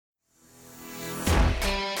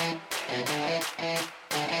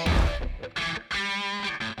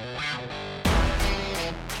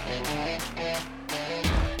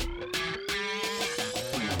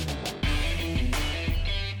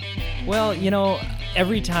Well,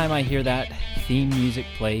 every time I hear that theme music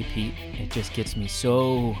play, Pete, it just gets me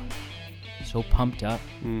so pumped up.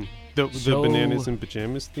 The Bananas in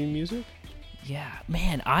Pajamas theme music? Yeah,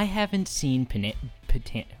 man, I haven't seen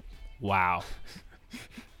Wow.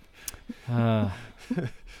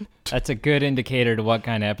 That's a good indicator to what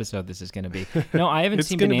kind of episode this is going to be. No, I haven't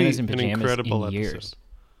seen Bananas in Pajamas in years. Episode.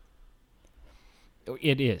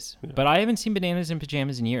 It is. Yeah. But I haven't seen Bananas in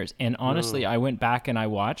Pajamas in years. And honestly, I went back and I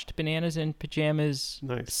watched Bananas in Pajamas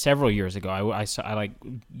several years ago. I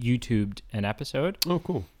YouTubed an episode. Oh,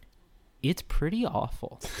 cool. It's pretty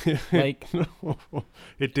awful. It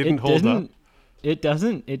didn't hold up. It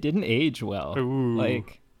didn't age well. Ooh.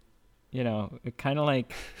 It kind of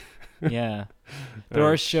yeah. There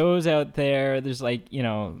are shows out there. There's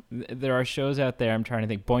there are shows out there. I'm trying to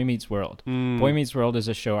think. Boy Meets World. Boy Meets World is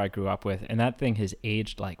a show I grew up with, and that thing has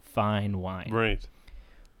aged like fine wine. Right.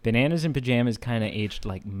 Bananas in Pajamas kind of aged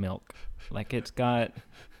like milk. It's got,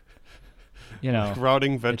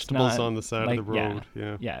 rotting vegetables on the side of the road.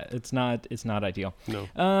 Yeah. It's not ideal. No.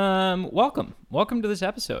 Welcome to this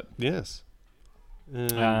episode. Yes.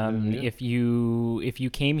 If you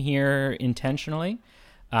came here intentionally,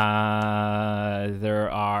 there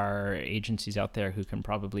are agencies out there who can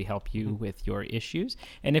probably help you with your issues.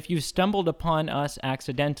 And if you stumbled upon us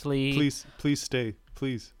accidentally, please stay.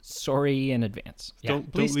 Please. Sorry in advance.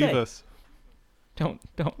 Don't leave us. Don't.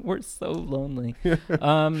 We're so lonely.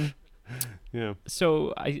 Yeah.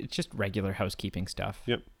 So just regular housekeeping stuff.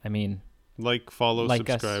 Yep. I mean, follow,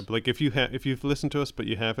 subscribe. If you've listened to us but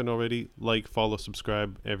you haven't already, follow,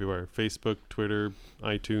 subscribe everywhere. Facebook, Twitter,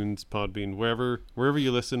 iTunes, Podbean, wherever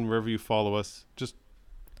you listen, wherever you follow us, just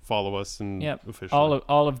follow us and officially.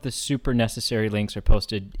 All of the super necessary links are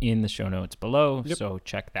posted in the show notes below, so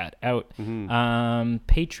check that out. Mm-hmm.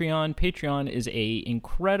 Patreon is a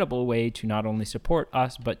incredible way to not only support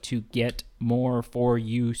us but to get more for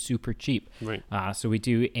you super cheap. Right. So we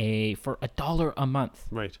do for $1 a month.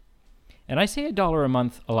 Right. And I say $1 a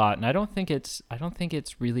month a lot, and I don't think it's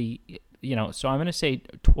really, so I'm going to say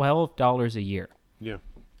 $12 a year. Yeah.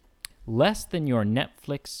 Less than your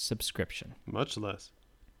Netflix subscription. Much less.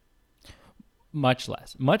 Much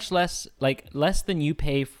less, less than you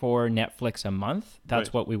pay for Netflix a month.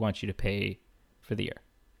 That's what we want you to pay for the year.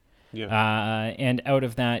 Yeah. And out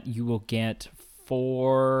of that, you will get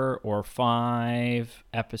 4 or 5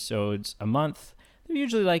 episodes a month. They're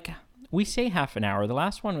usually we say half an hour. The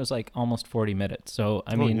last one was almost 40 minutes. So,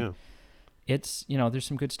 it's, there's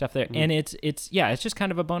some good stuff there. Mm. And it's just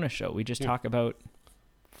kind of a bonus show. We just talk about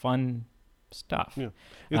fun stuff. Yeah.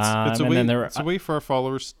 It's a way for our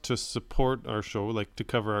followers to support our show, to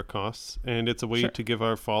cover our costs. And it's a way to give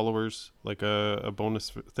our followers a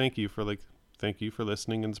bonus. Thank you for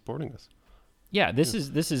listening and supporting us. Yeah. This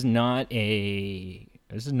is not a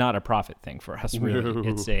profit thing for us, really. No.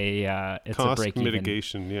 It's a cost break-even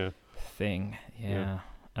mitigation. thing.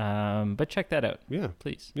 But check that out,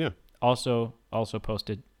 please. Also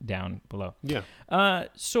posted down below.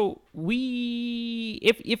 So we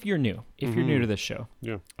if you're new to this show,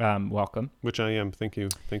 welcome, which I am. Thank you.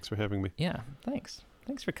 Thanks for having me.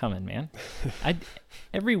 Thanks for coming, man.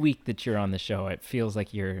 Every week that you're on the show, it feels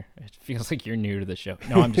like you're new to the show.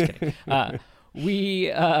 No, I'm just kidding. The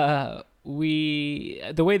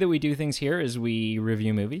way that we do things here is we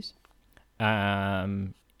review movies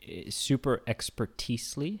super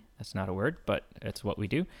expertisely. That's not a word, but it's what we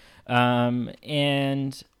do.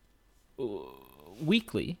 And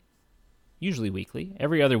usually weekly,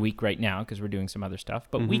 every other week right now because we're doing some other stuff,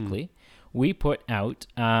 but weekly we put out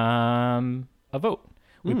a vote.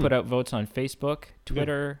 We put out votes on Facebook,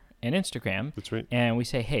 Twitter, and Instagram. That's right. And we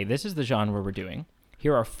say, hey, this is the genre we're doing.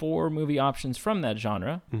 Here are 4 movie options from that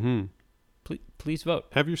genre. Mm-hmm. Please vote.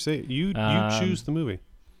 Have your say. You choose the movie.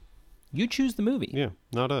 You choose the movie. Yeah,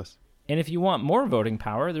 not us. And if you want more voting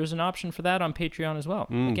power, there's an option for that on Patreon as well.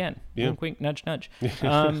 Again, wink, wink, nudge, nudge.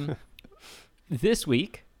 This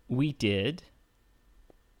week, we did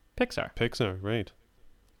Pixar. Right.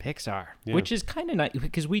 Pixar, which is kind of nice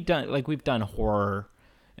because we've done horror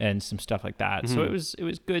and some stuff like that. So it was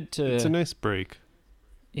good to... It's a nice break.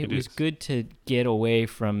 It was good to get away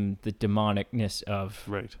from the demonicness of...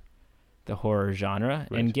 Right. The horror genre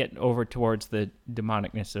and get over towards the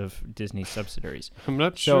demonicness of Disney subsidiaries. I'm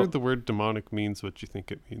not sure the word demonic means what you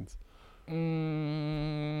think it means. I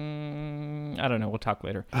don't know. We'll talk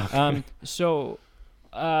later. Okay. So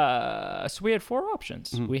we had 4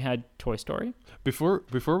 options. We had Toy Story. Before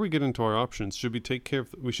we get into our options, should we take care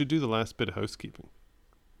of... we should do the last bit of housekeeping.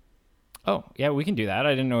 Oh, yeah, we can do that.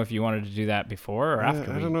 I didn't know if you wanted to do that before or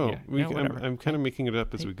after. I don't know. I'm kind of making it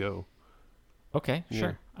up as we go. Okay,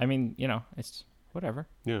 sure. I mean, it's whatever.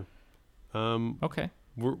 Yeah. Okay.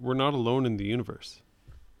 We're not alone in the universe.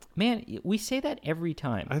 Man, we say that every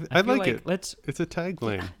time. I like it. It's a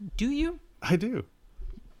tagline. Do you? I do.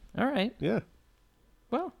 All right. Yeah.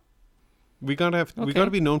 Well, we gotta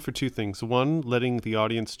be known for two things. One, letting the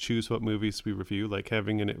audience choose what movies we review, like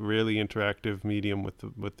having a really interactive medium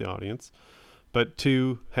with the audience. But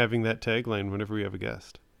two, having that tagline whenever we have a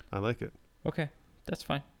guest. I like it. Okay, that's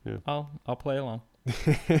fine. Yeah. I'll play along.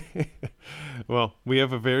 Well, we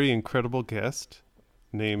have a very incredible guest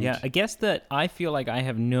named... Yeah, a guest that I feel like I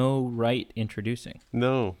have no right introducing.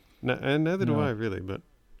 No, and neither do I really, but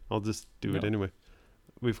I'll just do it anyway.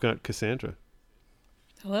 We've got Cassandra.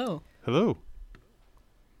 Hello. Hello.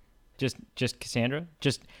 Just Cassandra?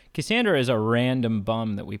 Just Cassandra is a random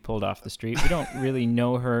bum that we pulled off the street. We don't really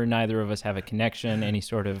know her. Neither of us have a connection, any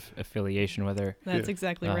sort of affiliation with her. That's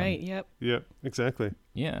exactly right. Yep. Yeah, exactly.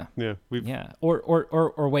 Yeah. Yeah. Yeah.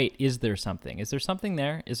 Or wait, is there something? Is there something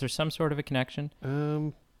there? Is there some sort of a connection? I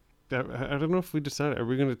don't know if we decided. Are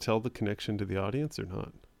we going to tell the connection to the audience or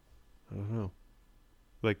not? I don't know.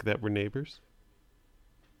 Like that we're neighbors?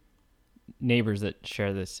 Neighbors that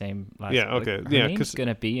share the same last name. Yeah, okay. Her name's going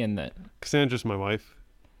to be in the... Cassandra's my wife,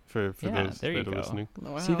 for those there you that are go. listening.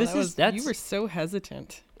 Wow, see, you were so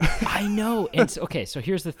hesitant. I know. And so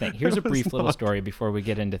here's the thing. Here's a brief little story before we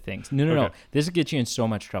get into things. No. This will get you in so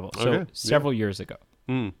much trouble. So several years ago,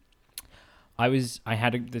 I was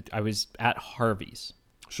at Harvey's,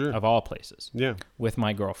 of all places, with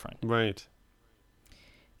my girlfriend, right,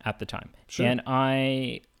 at the time, and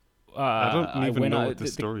I don't even know what the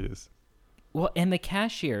story is. Well, and the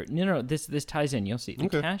cashier, this ties in. You'll see. The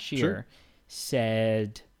cashier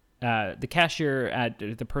said, the cashier at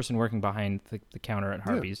the person working behind the counter at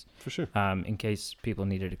Harvey's, for sure. In case people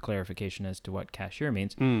needed a clarification as to what cashier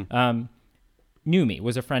means, knew me,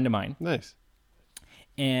 was a friend of mine. Nice.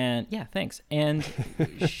 And thanks. And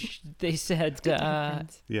they said,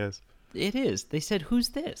 yes, it is. They said, who's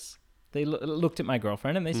this? They looked at my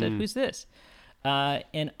girlfriend and they said, who's this?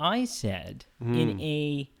 And I said, in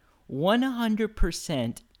a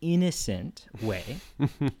 100% innocent way,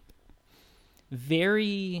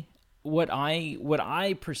 very what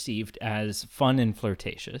I perceived as fun and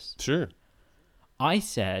flirtatious. Sure. I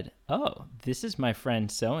said, "Oh, this is my friend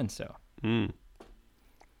so and so."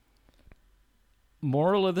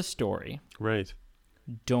 Moral of the story: right.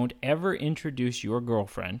 Don't ever introduce your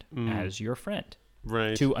girlfriend as your friend,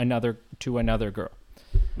 right, to another girl,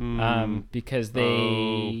 because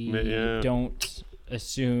they don't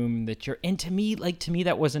assume that you're. And to me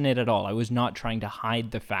that wasn't it at all. I was not trying to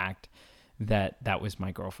hide the fact that was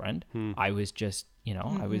my girlfriend. I was just,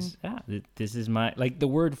 I was, this is my, like, the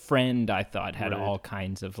word friend, I thought had all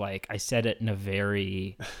kinds of, like, I said it in a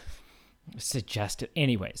very suggestive.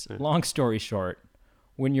 Anyways, long story short,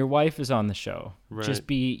 when your wife is on the show,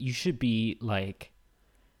 you should be like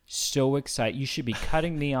so excited. You should be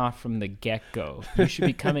cutting me off from the get-go. You should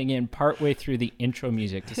be coming in partway through the intro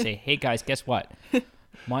music to say, hey guys, guess what?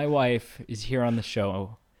 My wife is here on the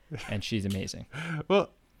show and she's amazing. Well,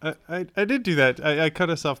 I did do that. I cut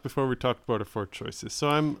us off before we talked about our 4 choices.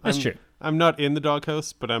 So That's true. I'm not in the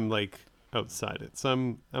doghouse, but I'm like outside it. So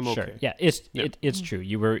I'm sure. okay. Yeah, it's true.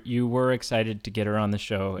 You were excited to get her on the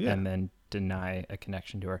show and then deny a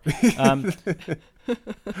connection to her.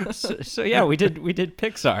 So we did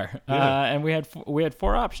Pixar, and we had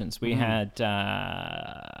 4 options. We had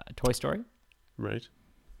Toy Story, right?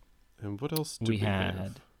 And what else did we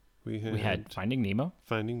have? We had Finding Nemo.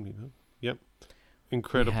 Yep.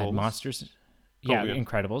 Incredibles. We had Monsters.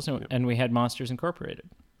 Incredibles, and we had Monsters Incorporated.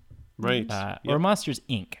 Right. Or Monsters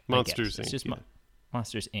Inc. Monsters Inc. It's just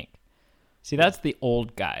Monsters Inc. See, that's the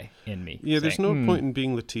old guy in me. Yeah, there's no point in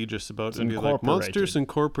being litigious about it. Like Monsters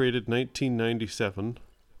Incorporated 1997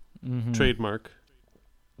 trademark.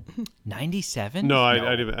 97? No,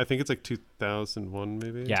 I think it's like 2001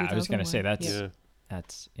 maybe. Yeah, I was going to say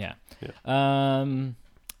that's.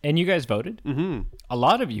 And you guys voted. A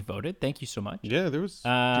lot of you voted. Thank you so much. Yeah, there was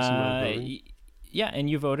a decent amount of voting. Yeah, and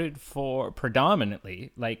you voted for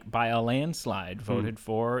predominantly, like by a landslide, voted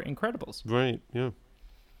for Incredibles. Right, yeah.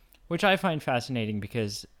 Which I find fascinating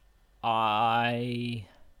because that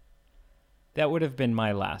would have been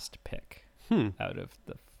my last pick out of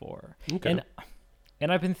the 4. Okay.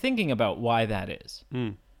 And I've been thinking about why that is.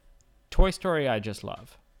 Toy Story I just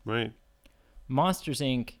love. Right. Monsters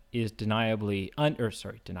Inc. is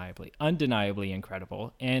undeniably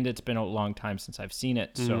incredible, and it's been a long time since I've seen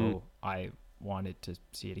it, so I wanted to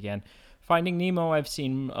see it again. Finding Nemo I've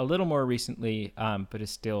seen a little more recently, but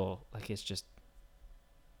it's still, like, it's just,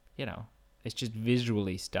 it's just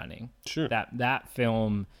visually stunning. Sure. That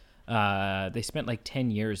film, they spent like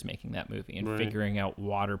 10 years making that movie and figuring out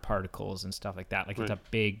water particles and stuff like that. Like it's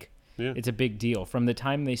a big deal. From the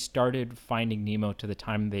time they started Finding Nemo to the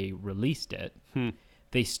time they released it,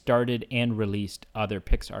 they started and released other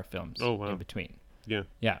Pixar films in between. Yeah.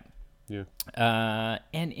 Yeah. Yeah.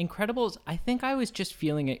 And Incredibles, I think I was just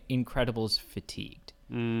feeling Incredibles fatigued.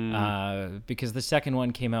 Because the second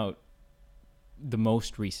one came out the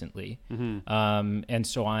most recently. And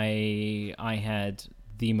so I had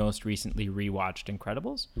the most recently rewatched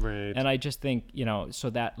Incredibles. Right. And I just think, so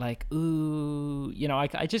that like, ooh,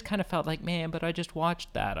 I just kind of felt like, man, but I just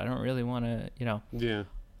watched that. I don't really want to, Yeah.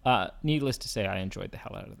 Needless to say, I enjoyed the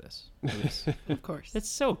hell out of this. Of course. It's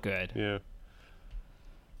so good. Yeah.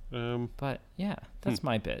 But yeah, that's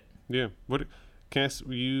my bit. Yeah. Cass,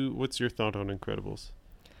 what's your thought on Incredibles?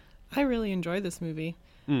 I really enjoyed this movie.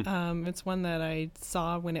 It's one that I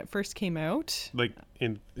saw when it first came out. Like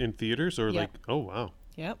in theaters or like, oh, wow.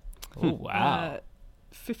 Yep. Oh, wow.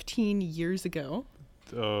 15 years ago.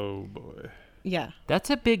 Oh, boy. Yeah. That's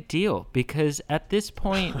a big deal because at this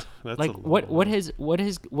point, like what has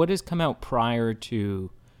come out prior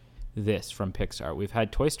to this from Pixar? We've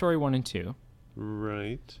had Toy Story 1 and 2.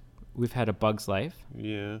 Right. We've had A Bug's Life.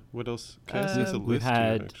 Yeah. What else? Cass needs a list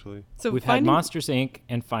here, actually. So we've had Monsters, Inc.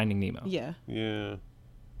 and Finding Nemo. Yeah. Yeah. And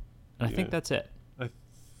I think that's it. I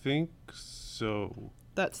think so.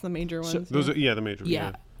 That's the major ones. Those are the major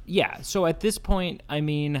ones. Yeah. So at this point, I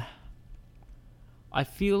mean, I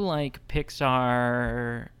feel like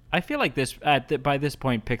Pixar. I feel like by this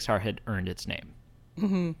point, Pixar had earned its name.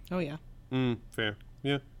 Mm-hmm. Oh yeah. Fair.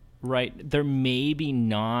 Yeah. Right. They're maybe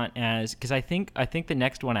not as because I think the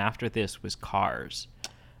next one after this was Cars.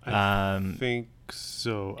 I think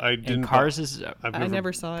so. I didn't. And Cars is. I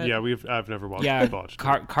never saw it. Yeah, I've never watched. Yeah, it.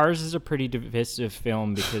 Cars is a pretty divisive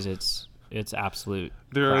film because it's absolute.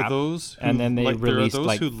 There crap. are those, and then they released there are those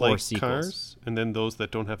like who 4 like sequels. Cars, and then those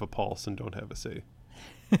that don't have a pulse and don't have a say.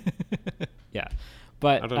 Yeah,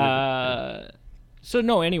 but so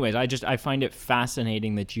no. Anyways, I find it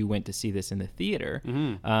fascinating that you went to see this in the theater,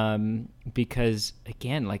 because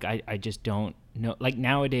again, like I just don't know. Like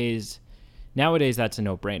nowadays that's a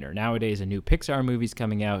no-brainer. Nowadays, a new Pixar movie's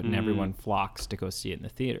coming out, and everyone flocks to go see it in the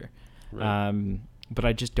theater. Right. But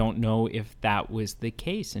I just don't know if that was the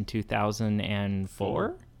case in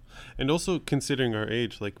 2004. And also considering our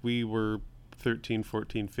age, like we were 13,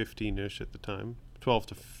 14, 15-ish at the time, 12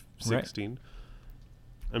 to 16. Right.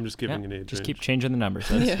 I'm just giving an age just range. Keep changing the numbers.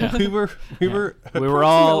 We were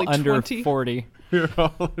all under 40. We were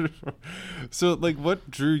all under 40. So, like, what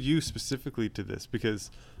drew you specifically to this?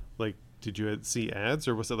 Because, like, did you see ads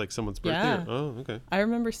or was it like someone's birthday? Yeah. Oh, okay. I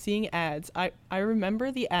remember seeing ads. I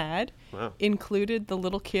remember the ad included the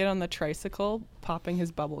little kid on the tricycle popping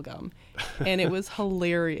his bubble gum, and it was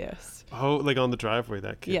hilarious. Oh, like on the driveway,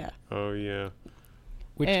 that kid. Yeah. Oh, yeah.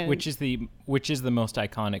 Which is the most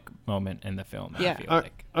iconic moment in the film. Yeah. I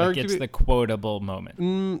feel like it's the quotable moment.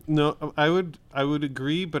 No, I would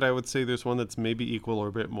agree, but I would say there's one that's maybe equal or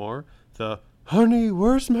a bit more. The "Honey,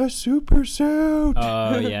 where's my super suit?"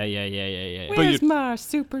 Oh yeah. Where's my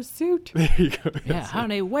super suit? There you go. Yeah,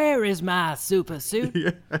 honey, where is my super suit?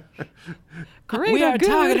 Yeah. We are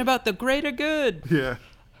talking about the greater good. Yeah.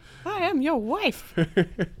 I am your wife.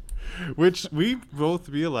 Which we both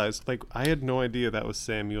realized, like, I had no idea that was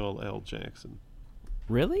Samuel L. Jackson.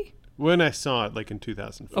 Really? When I saw it, like, in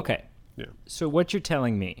 2004. Okay. Yeah. So what you're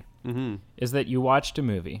telling me is that you watched a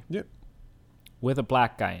movie with a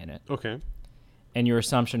black guy in it. Okay. And your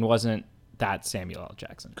assumption wasn't that Samuel L.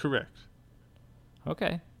 Jackson. Correct.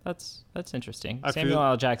 Okay. That's interesting. Samuel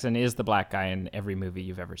L. Jackson is the black guy in every movie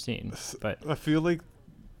you've ever seen. But I feel like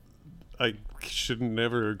I should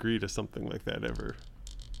never agree to something like that ever.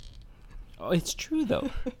 Oh, it's true though.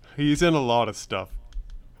 He's in a lot of stuff.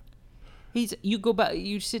 You go back,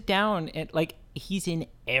 you sit down and like he's in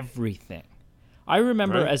everything. I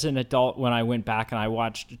remember as an adult when I went back and I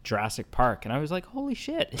watched Jurassic Park and I was like, holy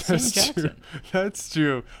shit, it's Samuel Jackson. True. That's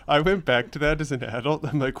true. I went back to that as an adult.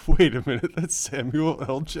 I'm like, wait a minute, that's Samuel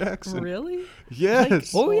L. Jackson. Really?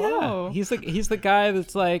 Yes. Like, yeah. He's the guy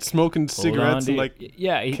that's like smoking cigarettes and like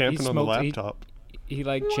camping on the laptop. He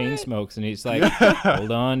like chain smokes and he's like,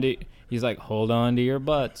 hold on to your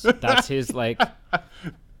butts. That's his like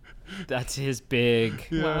that's his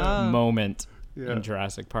big moment in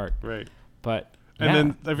Jurassic Park. Right. But and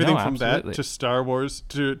then everything from that to Star Wars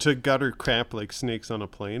to gutter crap like Snakes on a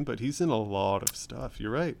Plane, but he's in a lot of stuff.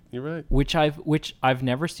 You're right. Which I've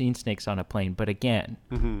never seen Snakes on a Plane, but again,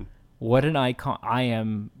 what an icon. I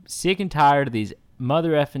am sick and tired of these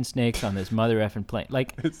mother effing snakes on this mother effing plane.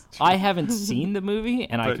 Like I haven't seen the movie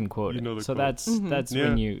and I can quote it. So quote. That's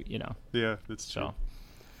when you know. Yeah, that's true.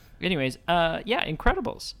 Anyways,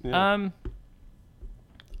 Incredibles. Yeah.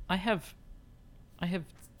 I have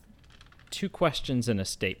 2 questions and a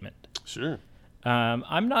statement. Sure.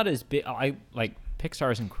 I'm not as big. I like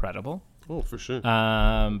Pixar is incredible. Oh, for sure.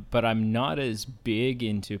 But I'm not as big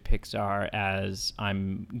into Pixar as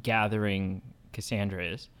I'm gathering Cassandra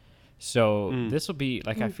is. So this will be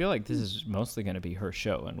like, I feel like this is mostly going to be her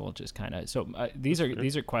show, and we'll just kind of. So these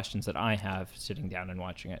are questions that I have sitting down and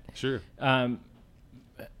watching it. Sure.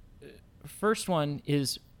 First one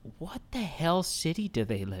is, what the hell city do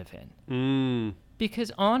they live in?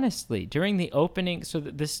 Because honestly, during the opening, so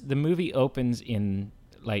the movie opens in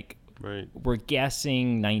like, right, we're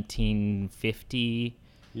guessing 1950,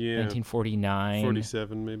 1949,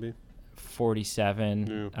 47 maybe,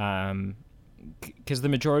 47. Because the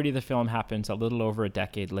majority of the film happens a little over a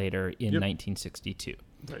decade later in 1962.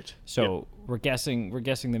 Right. So we're guessing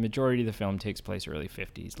the majority of the film takes place early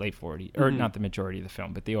 50s, late 40s, or not the majority of the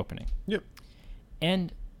film, but the opening. Yep.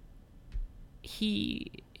 And Mr.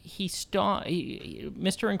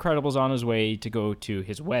 Incredible's on his way to go to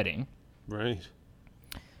his wedding. Right.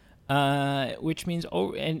 Which means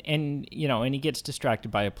and he gets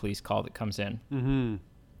distracted by a police call that comes in. Mm-hmm.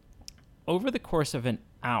 Over the course of an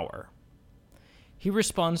hour, he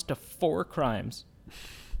responds to 4 crimes,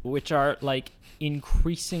 which are like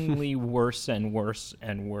increasingly worse and worse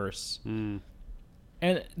and worse.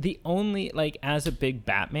 And the only, like, as a big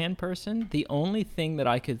Batman person, the only thing that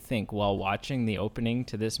I could think while watching the opening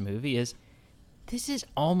to this movie is, this is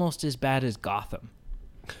almost as bad as Gotham.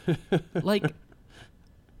 Like,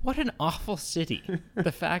 what an awful city.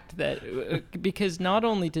 The fact that, because not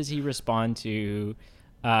only does he respond to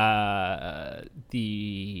the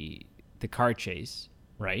car chase,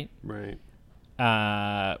 right? Right.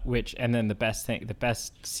 And then the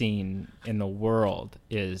best scene in the world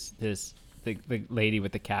is the lady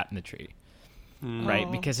with the cat in the tree,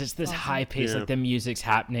 right? Because it's this high pace, like the music's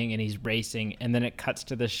happening and he's racing, and then it cuts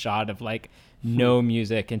to this shot of like no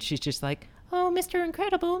music, and she's just like, "Oh, Mr.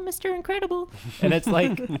 Incredible, Mr. Incredible," and it's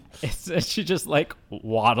like, she just like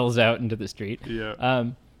waddles out into the street. Yeah.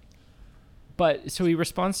 But so he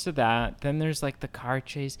responds to that. Then there's like the car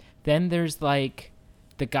chase. Then there's like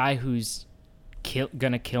the guy who's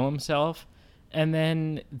gonna kill himself, and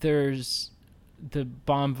then there's the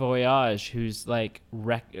bon voyage who's like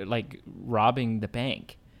robbing the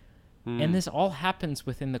bank. And this all happens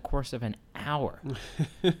within the course of an hour.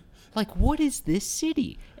 Like, what is this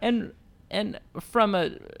city? And from a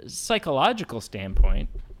psychological standpoint,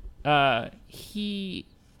 he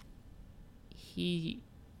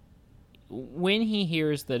when he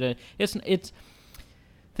hears that it's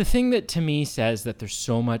the thing that to me says that there's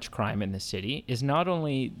so much crime in the city is not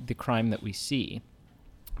only the crime that we see,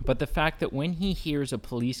 but the fact that when he hears a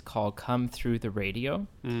police call come through the radio,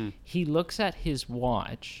 he looks at his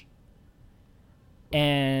watch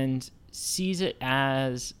and sees it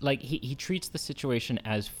as, like, he treats the situation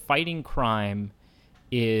as fighting crime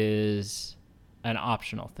is an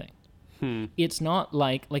optional thing. It's not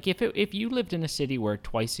like if you lived in a city where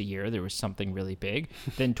twice a year there was something really big,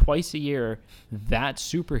 then twice a year that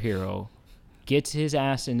superhero gets his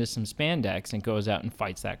ass into some spandex and goes out and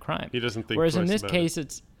fights that crime. He doesn't think. Whereas in twice this about case, it.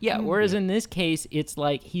 it's Whereas in this case, it's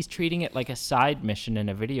like he's treating it like a side mission in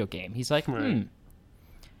a video game. He's like, do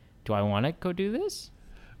I want to go do this?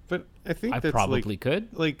 But I think I that's probably could.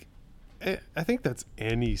 Like, I think that's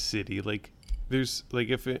any city. Like, there's like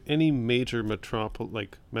if any major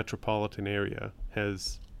metropolitan area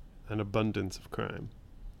has an abundance of crime.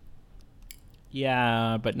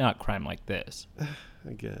 Yeah, but not crime like this.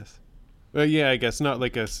 I guess. Well, yeah, I guess not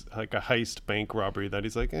like a heist bank robbery that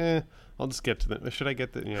he's like, I'll just get to them. Should I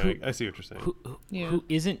get the? Yeah, I see what you're saying. Who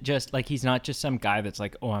isn't just like, he's not just some guy that's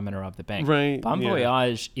like, oh, I'm gonna rob the bank. Right. Bon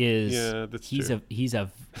Voyage is. Yeah, that's true. He's a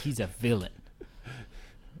villain.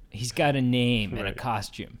 He's got a name and a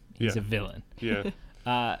costume. He's a villain. Yeah.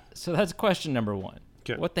 So that's question number 1.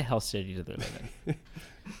 Okay. What the hell city do they live in?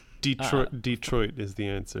 Detroit is the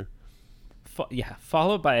answer.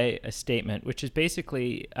 Followed by a statement, which is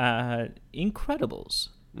basically Incredibles.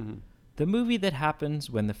 Mm-hmm. The movie that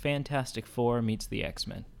happens when the Fantastic Four meets the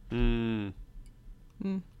X-Men.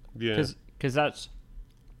 Yeah. Because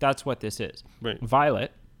that's what this is. Right.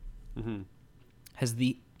 Violet has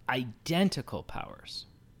the identical powers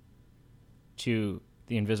to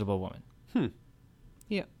the Invisible Woman.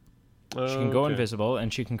 Yeah. She can go invisible,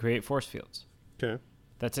 and she can create force fields. Okay.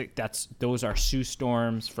 Those are Sue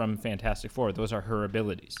Storm's from Fantastic Four. Those are her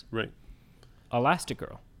abilities. Right.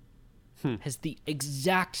 Elastigirl has the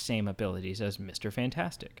exact same abilities as Mr.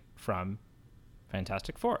 Fantastic from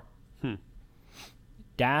Fantastic Four. Hmm.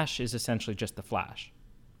 Dash is essentially just the Flash.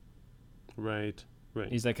 Right. Right.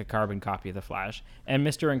 He's like a carbon copy of the Flash. And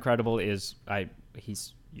Mr. Incredible is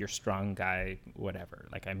he's your strong guy, whatever.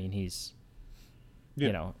 Like, I mean, he's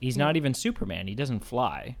you know, he's not even Superman. He doesn't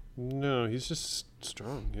fly. No, he's just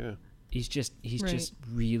strong. Yeah. He's just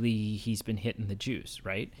really, he's been hitting the juice,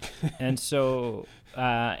 right? And so,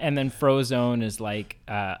 and then Frozone is like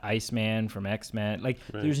Iceman from X-Men. Like,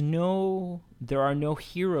 there are no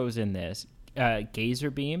heroes in this.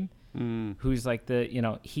 Gazerbeam, who's like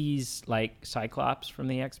he's like Cyclops from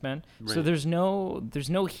the X-Men. Right. So there's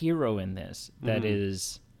no hero in this that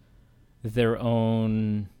is their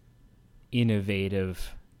own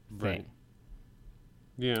innovative thing. Right.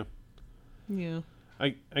 Yeah. Yeah.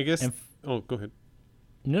 I guess. Go ahead.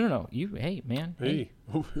 No. Hey, man. Hey.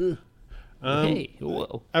 Hey.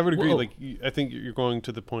 Whoa. I would agree. Whoa. Like, I think you're going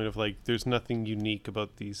to the point of like, there's nothing unique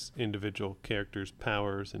about these individual characters'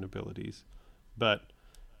 powers and abilities, but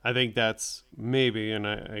I think that's maybe, and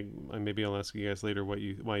I maybe I'll ask you guys later why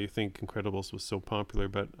you think Incredibles was so popular.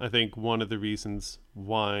 But I think one of the reasons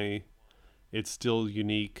why it's still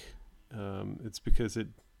unique, it's because it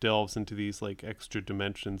delves into these like extra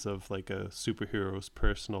dimensions of like a superhero's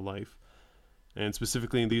personal life, and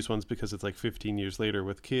specifically in these ones because it's like 15 years later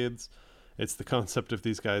with kids. It's the concept of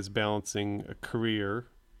these guys balancing a career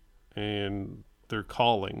and their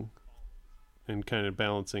calling and kind of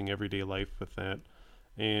balancing everyday life with that,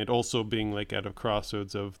 and also being like at a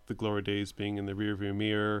crossroads of the glory days being in the rearview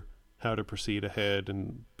mirror, how to proceed ahead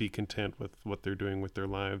and be content with what they're doing with their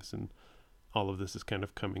lives, and all of this is kind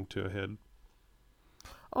of coming to a head.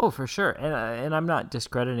 Oh, for sure. And I'm not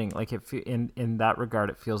discrediting, like, in that regard,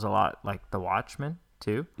 it feels a lot like The Watchmen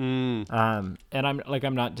too. And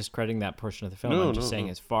I'm not discrediting that portion of the film. I'm just saying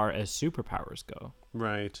as far as superpowers go,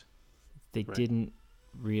 right, they didn't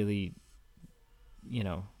really, they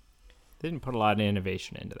didn't put a lot of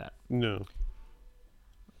innovation into that. No.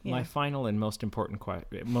 My final and most important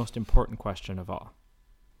question of all,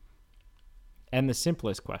 and the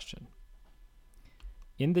simplest question.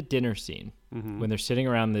 In the dinner scene, when they're sitting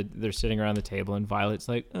around the table, and Violet's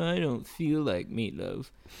like, "I don't feel like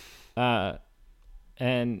meatloaf,"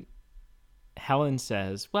 and Helen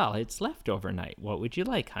says, "Well, it's leftover night. What would you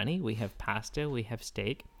like, honey? We have pasta, we have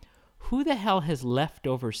steak." Who the hell has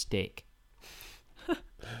leftover steak?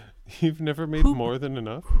 You've never made more than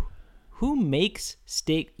enough? Who makes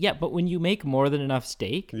steak? Yeah, but when you make more than enough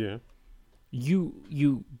steak,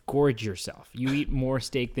 you gorge yourself. You eat more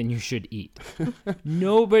steak than you should eat.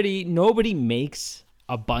 Nobody makes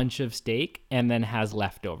a bunch of steak and then has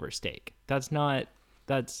leftover steak. That's I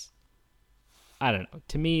don't know.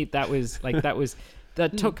 To me, that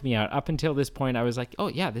took me out. Up until this point, I was like, oh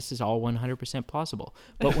yeah, this is all 100% plausible.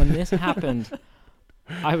 But when this happened,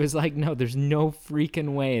 I was like, no, there's no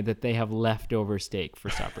freaking way that they have leftover steak for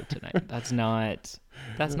supper tonight. That's not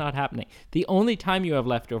happening. The only time you have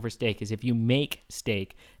leftover steak is if you make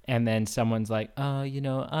steak and then someone's like, I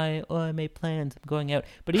made plans, I'm going out.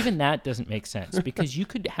 But even that doesn't make sense, because you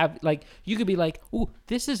could be like, ooh,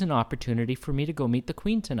 this is an opportunity for me to go meet the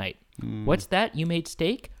queen tonight. What's that? You made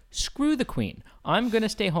steak? Screw the queen. I'm going to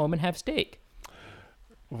stay home and have steak.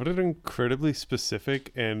 What an incredibly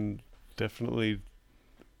specific and definitely,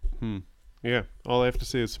 yeah. All I have to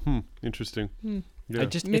say is, interesting. Yeah.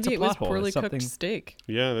 Maybe it was poorly cooked steak.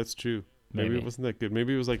 Yeah, that's true. Maybe it wasn't that good.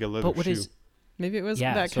 Maybe it was like a leather shoe. Maybe it was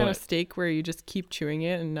that kind of steak where you just keep chewing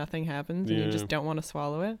it and nothing happens and you just don't want to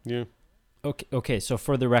swallow it. Yeah. Okay. So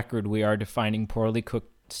for the record, we are defining poorly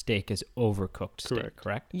cooked steak as overcooked steak,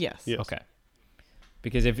 correct? Yes. Okay.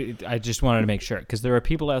 Because I just wanted to make sure, because there are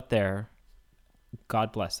people out there,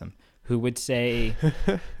 God bless them, who would say,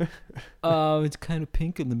 "Oh, it's kind of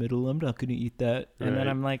pink in the middle. I'm not going to eat that." Right. And then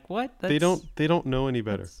I'm like, "What?" They don't know any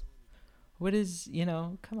better. What is,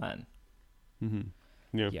 come on.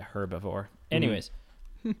 Yeah, herbivore. Anyways,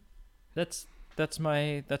 that's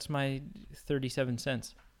my 37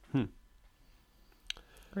 cents.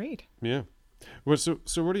 Great. Yeah. Well, so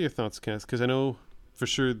what are your thoughts, Cass? Because I know for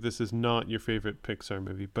sure this is not your favorite Pixar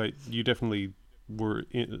movie, but you definitely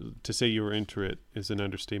to say you were into it is an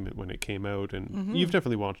understatement when it came out, and you've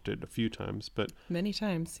definitely watched it a few times, but many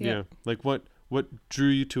times. Yeah. Like what drew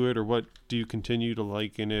you to it, or what do you continue to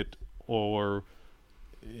like in it, or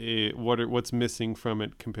what's missing from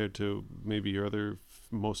it compared to maybe your other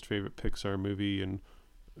most favorite Pixar movie, and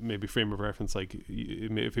maybe frame of reference, like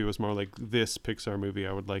if it was more like this Pixar movie,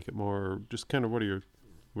 I would like it more, or just kind of what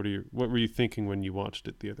were you thinking when you watched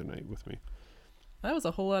it the other night with me? That was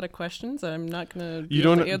a whole lot of questions. I'm not going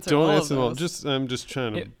to answer all of those. I'm just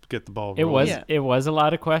trying to get the ball rolling. It was a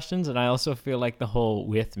lot of questions, and I also feel like the whole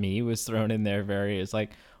 "with me" was thrown in there it's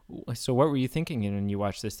like, so what were you thinking when you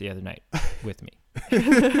watched this the other night with me?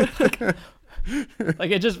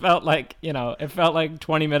 Like, it just felt like, it felt like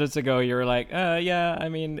 20 minutes ago you were like, yeah, I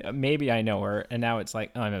mean, maybe I know her. And now it's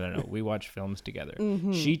like, oh, no. We watch films together.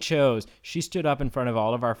 Mm-hmm. She stood up in front of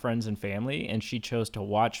all of our friends and family, and she chose to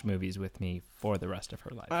watch movies with me for the rest of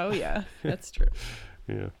her life. Oh, yeah, that's true.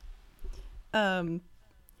 Yeah.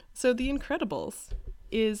 So The Incredibles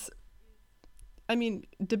is, I mean,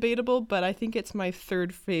 debatable, but I think it's my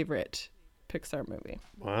third favorite Pixar movie.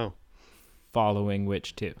 Wow. Following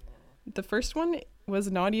which two? The first one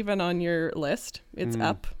was not even on your list. It's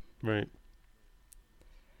Up. Right.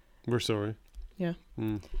 We're sorry. Yeah.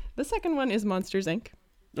 The second one is Monsters, Inc.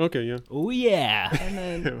 Okay, yeah. Oh, yeah. And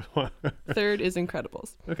then third is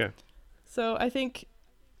Incredibles. Okay. So I think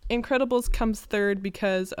Incredibles comes third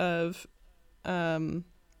because of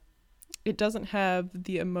it doesn't have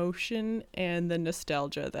the emotion and the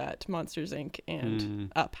nostalgia that Monsters, Inc.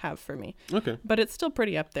 and Up have for me. Okay. But it's still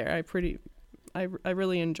pretty up there. I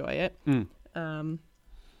really enjoy it. I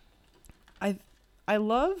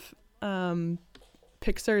love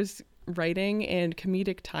Pixar's writing and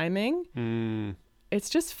comedic timing. It's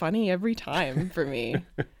just funny every time for me.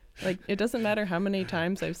 Like, it doesn't matter how many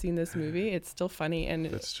times I've seen this movie, it's still funny and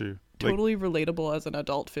that's true. Totally relatable as an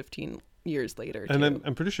adult 15 years later. And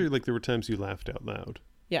I'm pretty sure like there were times you laughed out loud.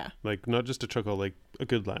 Yeah. Like, not just a chuckle, like a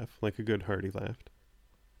good laugh, like a good hearty laugh.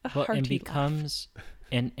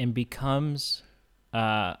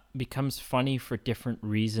 Becomes funny for different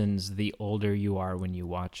reasons the older you are when you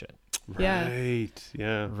watch it. Right.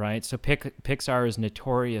 Yeah. Right. So Pixar is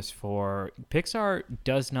notorious for Pixar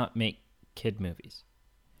does not make kid movies.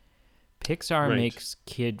 Pixar makes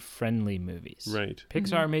kid-friendly movies. Right.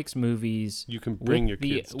 Pixar makes movies you can bring your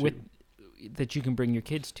kids to. That you can bring your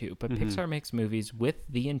kids to, but Pixar makes movies with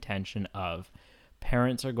the intention of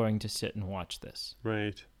parents are going to sit and watch this.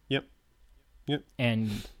 Right. Yep. And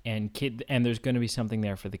there's going to be something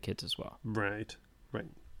there for the kids as well. Right.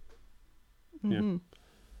 Mm-hmm.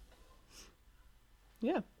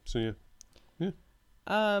 Yeah. So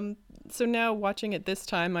So now watching it this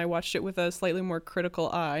time, I watched it with a slightly more critical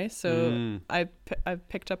eye. So I've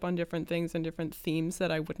picked up on different things and different themes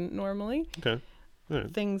that I wouldn't normally. Okay. All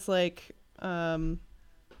right. Things like, so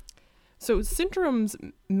Syndrome's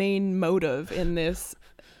main motive in this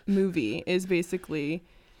movie is basically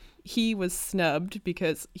he was snubbed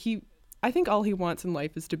because I think all he wants in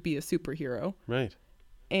life is to be a superhero. Right.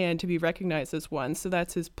 And to be recognized as one. So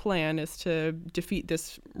that's his plan, is to defeat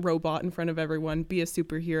this robot in front of everyone, be a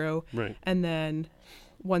superhero. Right. And then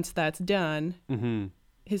once that's done,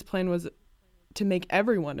 his plan was to make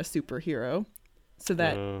everyone a superhero so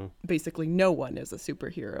that basically no one is a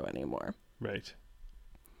superhero anymore. Right.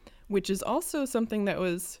 Which is also something that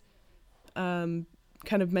was kind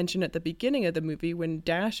of mentioned at the beginning of the movie when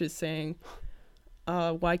Dash is saying,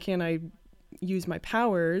 why can't I use my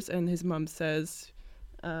powers? And his mom says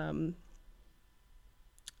that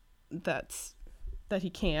he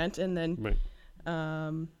can't, and then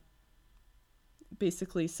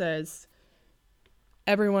basically says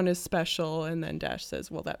everyone is special, and then Dash says,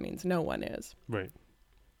 well, that means no one is. Right.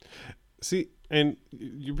 See, and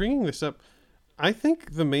you're bringing this up, I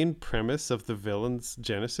think the main premise of the villain's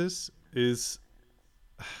genesis is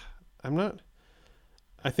I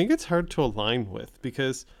think it's hard to align with,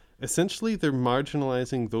 because essentially they're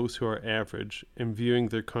marginalizing those who are average and viewing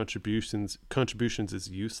their contributions as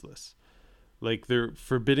useless. Like, they're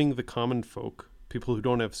forbidding the common folk, people who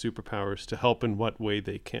don't have superpowers, to help in what way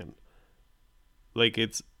they can. Like,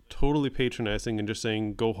 it's totally patronizing and just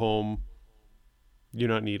saying, go home, you're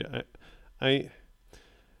not needed. I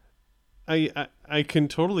can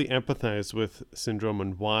totally empathize with Syndrome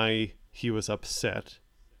and why he was upset.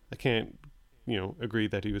 I can't, agree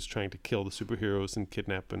that he was trying to kill the superheroes and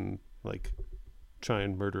kidnap and, try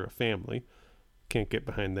and murder a family. Can't get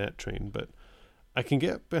behind that train, but I can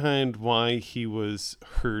get behind why he was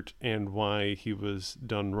hurt and why he was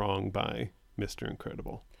done wrong by Mr.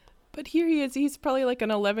 Incredible. But here he is. He's probably like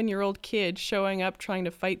an 11-year-old kid showing up trying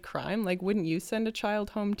to fight crime. Like, wouldn't you send a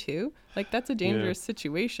child home too? Like, that's a dangerous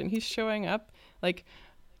situation. He's showing up like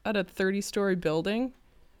at a 30-story building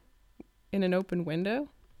in an open window.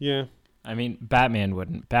 Yeah. I mean, Batman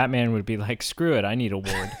wouldn't. Batman would be like, screw it, I need a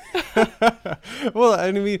ward. Well,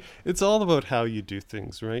 I mean, it's all about how you do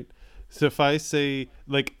things, right? So if I say,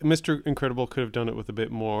 Mr. Incredible could have done it with a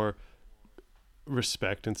bit more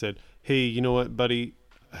respect and said, hey, you know what, buddy?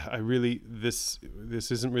 This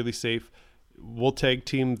isn't really safe. We'll tag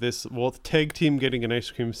team this. We'll tag team getting an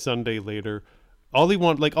ice cream sundae later. All he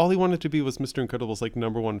wanted to be was Mr. Incredible's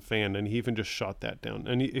 #1 fan, and he even just shot that down.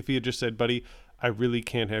 And if he had just said, buddy, I really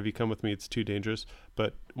can't have you come with me, it's too dangerous,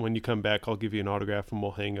 but when you come back, I'll give you an autograph and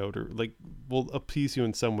we'll hang out, or we'll appease you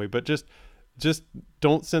in some way. But just just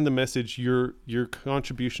don't send the message your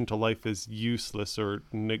contribution to life is useless or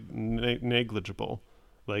negligible.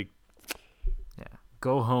 Like, yeah,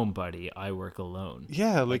 go home, buddy. I work alone.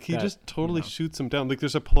 Yeah, like he that, just totally shoots him down. Like,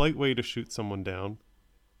 there's a polite way to shoot someone down,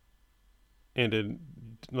 and in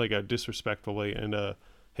like a disrespectful way, and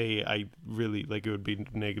hey, I really like it would be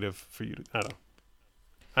negative for you to.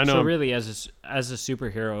 I know. So really, as a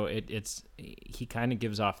superhero, it's he kind of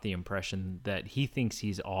gives off the impression that he thinks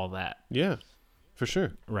he's all that. Yeah, for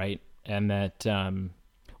sure. Right, and that,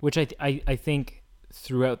 which I think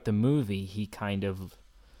throughout the movie he kind of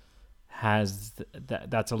has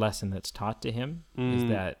that's a lesson that's taught to him, is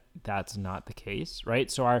that that's not the case, right?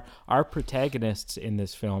 So our protagonists in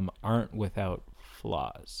this film aren't without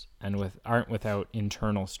flaws and aren't without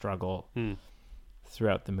internal struggle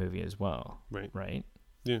throughout the movie as well. Right.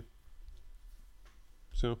 Yeah.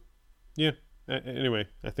 So, yeah. Anyway,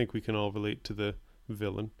 I think we can all relate to the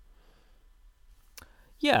villain.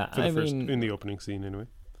 Yeah, in the opening scene, anyway.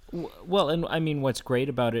 Well, and I mean, what's great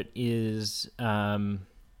about it is the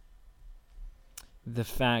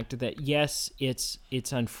fact that yes, it's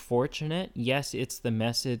unfortunate. Yes, it's the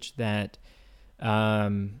message that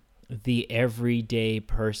the everyday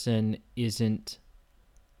person isn't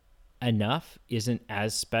enough, isn't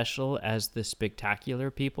as special as the spectacular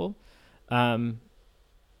people, but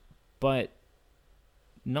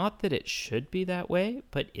not that it should be that way,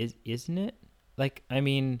 but isn't it? Like, I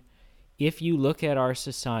mean, if you look at our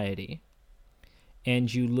society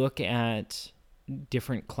and you look at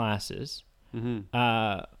different classes, in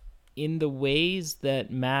the ways that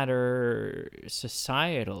matter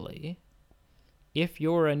societally, if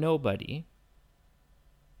you're a nobody,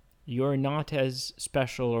 you're not as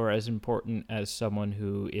special or as important as someone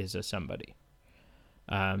who is a somebody.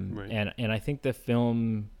 Right. And I think the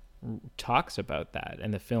film talks about that,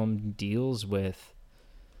 and the film deals with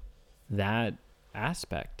that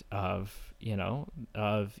aspect of,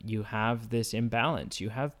 of you have this imbalance. You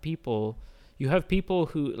have people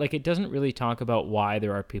who, like, it doesn't really talk about why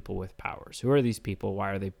there are people with powers. Who are these people?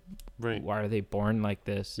 Why are they born like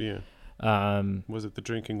this? Yeah. Was it the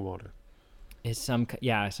drinking water? Is some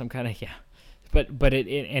kind of but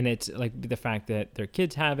it's like the fact that their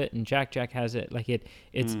kids have it and Jack has it, like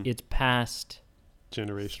it's passed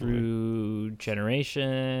through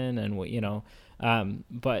generation and what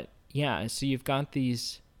but yeah, so you've got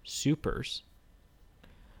these supers,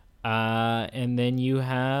 and then you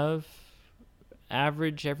have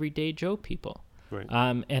average everyday Joe people, right?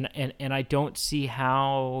 And I don't see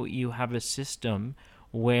how you have a system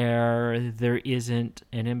where there isn't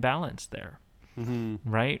an imbalance there.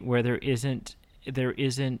 Right? Where there isn't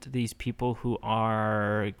these people who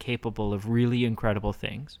are capable of really incredible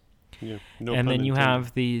things. Yeah. No, and then you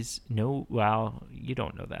have these you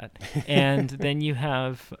don't know that. And then you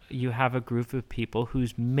have a group of people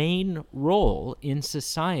whose main role in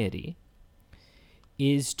society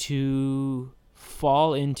is to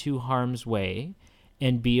fall into harm's way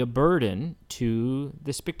and be a burden to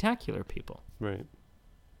the spectacular people. Right.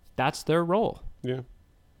 That's their role. Yeah.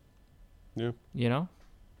 Yeah.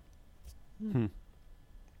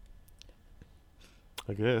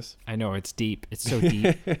 I guess. I know, it's deep. It's so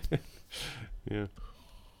deep. Yeah.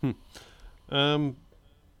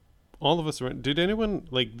 All of us did anyone,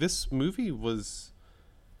 like, this movie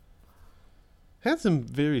had some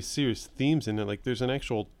very serious themes in it. Like, there's an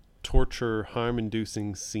actual torture,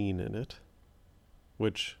 harm-inducing scene in it,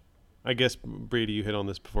 which I guess, Brady, you hit on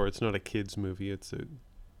this before. It's not a kids movie. It's a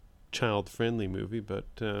child-friendly movie, but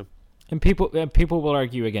and people will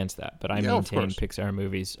argue against that, but I maintain Pixar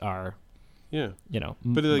movies are, but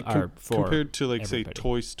like compared to, like, everybody. say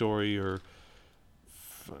Toy Story or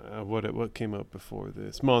what came out before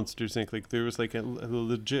this, Monsters Inc. Like, there was like a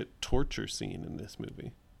legit torture scene in this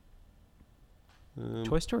movie.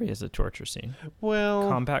 Toy Story is a torture scene. Well,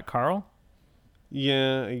 Combat Carl.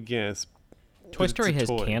 Yeah, I guess. Toy Story has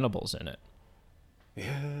cannibals in it.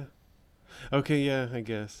 Yeah. Okay, yeah, I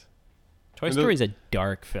guess. Toy Story is a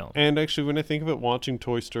dark film. And actually, when I think about watching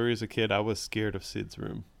Toy Story as a kid, I was scared of Sid's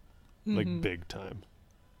room. Like, big time.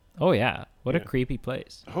 Oh, yeah. What a creepy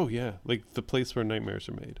place. Oh, yeah. Like, the place where nightmares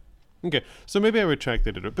are made. Okay, so maybe I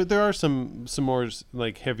retracted it. But there are some more,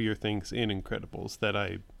 like, heavier things in Incredibles that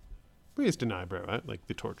I raised an eyebrow at, like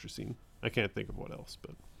the torture scene. I can't think of what else,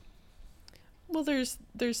 but... Well, there's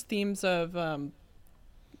themes of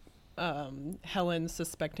Helen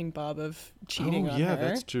suspecting Bob of cheating on her. Yeah,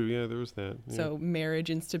 that's true. Yeah, there was that. Yeah. So marriage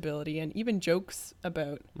instability, and even jokes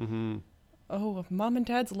about, oh, Mom and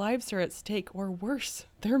Dad's lives are at stake, or worse,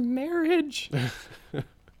 their marriage.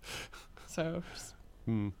 So,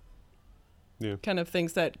 just kind of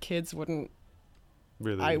things that kids wouldn't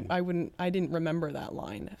really, I didn't remember that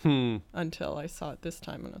line until I saw it this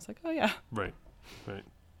time, and I was like, oh yeah. Right.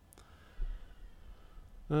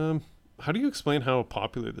 How do you explain how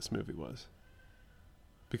popular this movie was?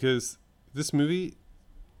 Because this movie,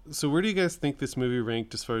 so where do you guys think this movie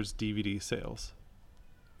ranked as far as DVD sales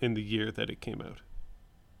in the year that it came out?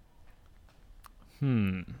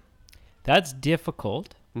 That's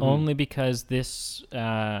difficult, only because this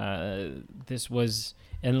was,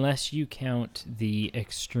 unless you count the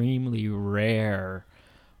extremely rare,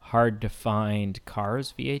 hard to find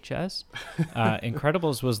Cars VHS,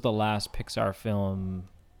 Incredibles was the last Pixar film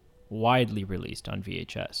widely released on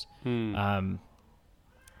VHS.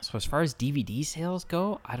 So as far as DVD sales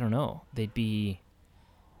go, I don't know. They'd be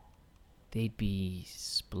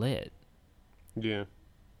split. Yeah.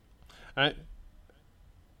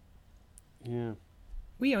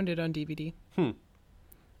 We owned it on DVD.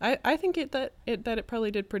 I think that it probably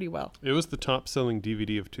did pretty well. It was the top selling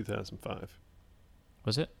DVD of 2005.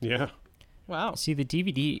 Was it? Yeah. Wow. See, the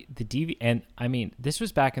DVD, and I mean, this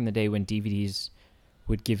was back in the day when DVDs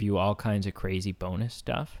would give you all kinds of crazy bonus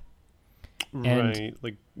stuff. And right.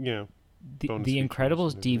 Like, yeah. The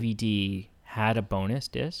Incredibles DVD had a bonus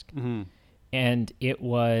disc, and it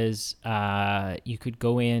was, you could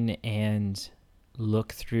go in and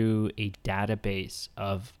look through a database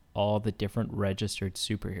of all the different registered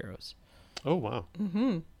superheroes. Oh, wow.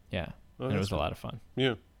 Yeah. And it was a lot of fun.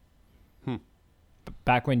 Yeah.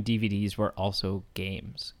 Back when DVDs were also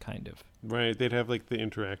games, kind of. Right. They'd have like the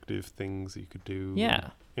interactive things you could do.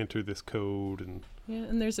 Yeah. Enter this code and... Yeah,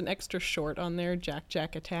 and there's an extra short on there, Jack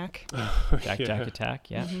Attack. Jack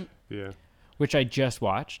Attack, yeah. Yeah. Which I just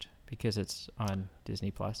watched because it's on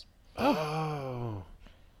Disney Plus. Oh.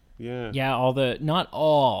 Yeah. Yeah, not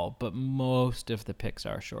all, but most of the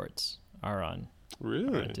Pixar shorts are on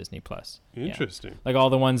Disney Plus. Interesting. Yeah. Like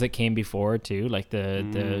all the ones that came before too, like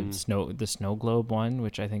the Snow Globe one,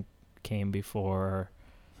 which I think came before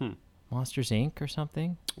Monsters Inc. or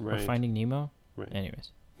something, or Finding Nemo. Right.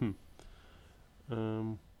 Anyways.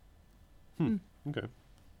 Okay.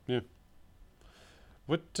 Yeah.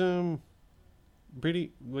 What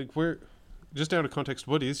Brady, like, where, just out of context,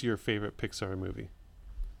 what is your favorite Pixar movie?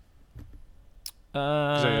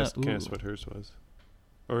 Because I asked Cass what hers was.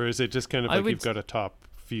 Or is it just kind of like you've got a top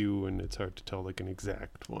few and it's hard to tell like an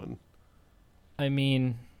exact one? I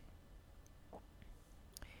mean,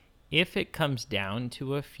 if it comes down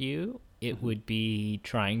to a few, it would be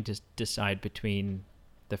trying to decide between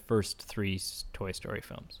the first 3 Toy Story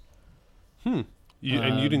films. And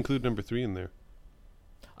you'd include number 3 in there.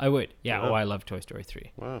 I would. Yeah. Oh, I love Toy Story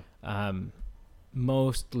 3. Wow.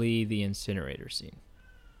 Mostly the incinerator scene.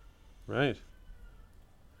 Right.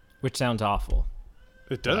 Which sounds awful.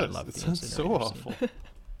 It does. It sounds so awful.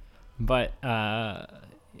 But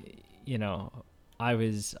you know, I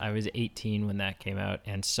was 18 when that came out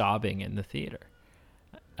and sobbing in the theater.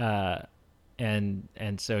 And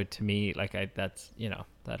so to me, like that's, you know,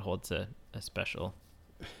 that holds a special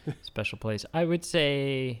place. I would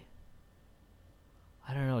say,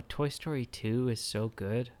 I don't know, Toy Story 2 is so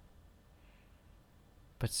good.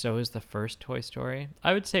 But so is the first Toy Story.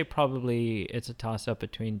 I would say probably it's a toss-up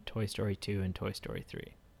between Toy Story 2 and Toy Story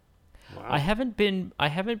 3. Wow. I haven't been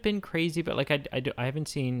crazy, but like I haven't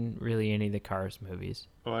seen really any of the Cars movies.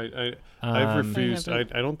 Oh, I've refused. I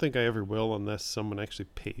don't think I ever will unless someone actually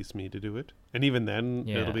pays me to do it. And even then,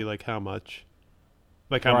 it'll be like, how much?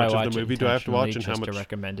 Like, how much of the movie do I have to watch, and how much to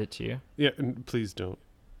recommend it to you? Yeah, and please don't.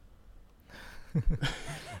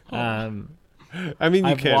 I mean,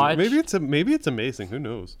 you can. Watched, maybe it's amazing. Who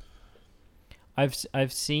knows?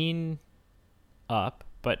 I've seen Up,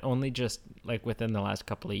 but only just like within the last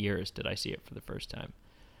couple of years did I see it for the first time.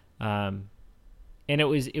 And it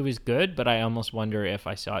was good, but I almost wonder if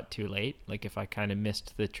I saw it too late, like if I kind of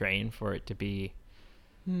missed the train for it to be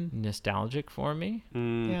nostalgic for me.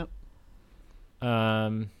 Yeah.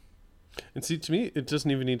 And see, to me, it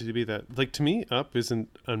doesn't even need to be that. Like, to me, Up isn't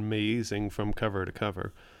amazing from cover to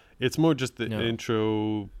cover. It's more just the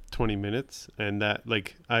intro 20 minutes, and that,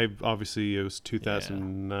 like, it was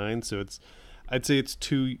 2009, so I'd say it's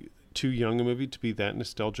too young a movie to be that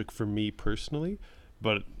nostalgic for me personally,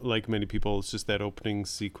 but like many people, it's just that opening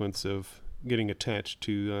sequence of getting attached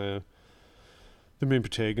to the main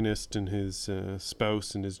protagonist and his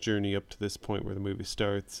spouse and his journey up to this point where the movie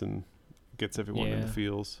starts and gets everyone in the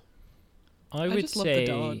feels. I would just say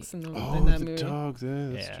love the dogs in that movie. Dogs,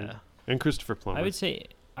 that's true. And Christopher Plummer.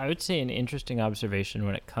 I would say an interesting observation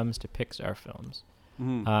when it comes to Pixar films,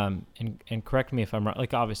 and correct me if I'm wrong,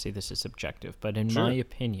 like obviously this is subjective, but in my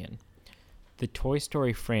opinion, the Toy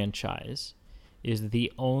Story franchise is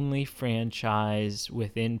the only franchise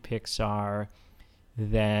within Pixar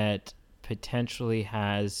that potentially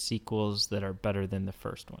has sequels that are better than the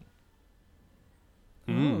first one.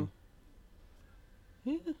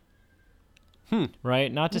 Yeah.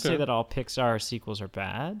 Right? Not to say that all Pixar sequels are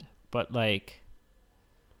bad, but like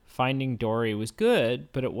Finding Dory was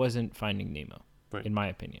good, but it wasn't Finding Nemo, in my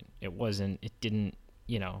opinion. It didn't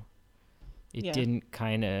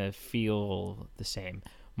kind of feel the same.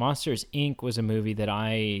 Monsters, Inc. was a movie that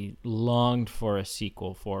I longed for a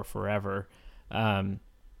sequel for forever,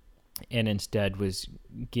 and instead was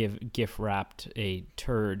gift wrapped a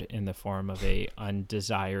turd in the form of a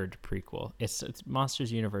undesired prequel. It's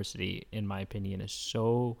Monsters University, in my opinion, is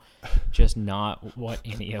so just not what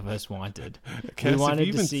any of us wanted. Cassie, we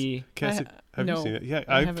wanted to see. Cassie, have you seen it? Yeah,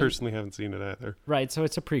 I personally haven't seen it either. Right, so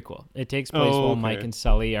it's a prequel. It takes place while Mike and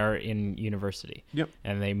Sully are in university. Yep.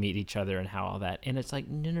 And they meet each other and how all that. And it's like,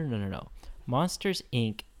 no. Monsters,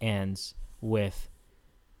 Inc. ends with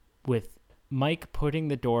Mike putting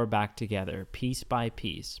the door back together piece by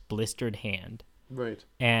piece, blistered hand. Right.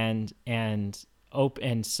 And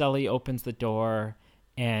Sully opens the door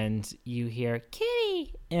and you hear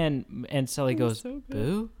Kitty and Sully goes, so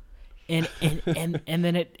boo. And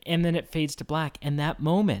then it fades to black. And that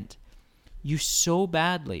moment, you so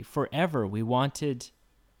badly forever we wanted,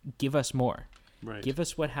 give us more. Right. Give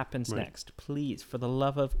us what happens next. Please, for the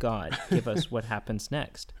love of God, give us what happens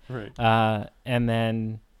next. Right.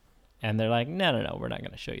 And they're like, no, we're not going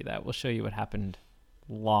to show you that. We'll show you what happened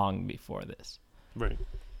long before this. Right.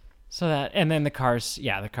 So that, and then the Cars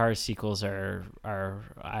sequels are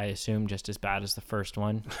I assume just as bad as the first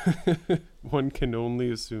one. One can only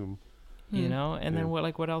assume. You know, and then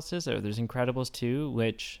what else is there? There's Incredibles 2,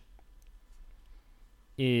 which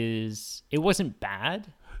it wasn't bad,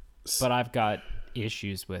 but I've got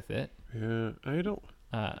issues with it. Yeah, I don't.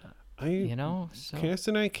 So Cass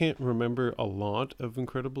and I can't remember a lot of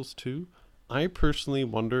Incredibles 2. I personally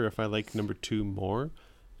wonder if I like number 2 more.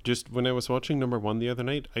 Just when I was watching number 1 the other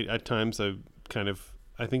night, at times I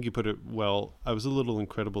think you put it well, I was a little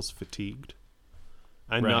Incredibles fatigued.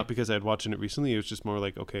 And not because I'd watched it recently, it was just more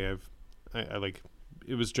like, okay, I like,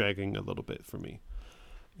 it was dragging a little bit for me.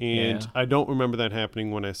 And I don't remember that happening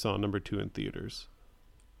when I saw number 2 in theaters.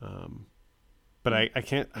 But I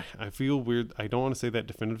can't, I feel weird. I don't want to say that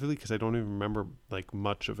definitively because I don't even remember like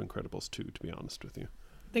much of Incredibles 2, to be honest with you.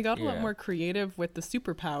 They got a lot more creative with the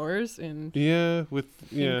superpowers in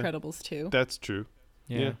Incredibles 2. That's true.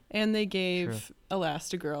 Yeah. And they gave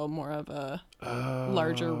Elastigirl more of a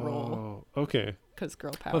larger role. Okay. Because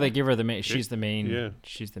girl power. Well, they give her she's the main. Yeah.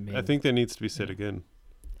 She's the main. I think that needs to be said again.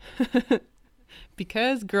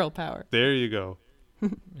 Because girl power. There you go.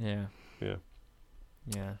 Yeah. Yeah.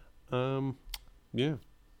 Yeah. Yeah.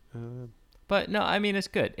 But no, I mean, it's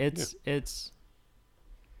good. It's a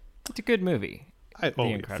good movie. The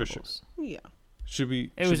Incredibles. For sure. Yeah.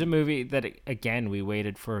 It was a movie that, again, we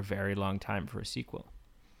waited for a very long time for a sequel.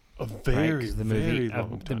 A very long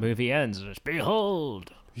time. The movie ends with,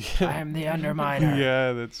 behold, I am the Underminer.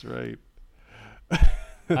 Yeah, that's right.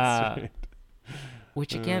 Right.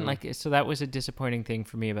 Which again, so that was a disappointing thing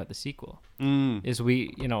for me about the sequel. Is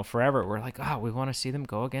we, forever we're like, we want to see them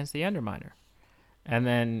go against the Underminer, and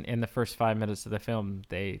then in the first 5 minutes of the film,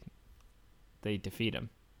 they defeat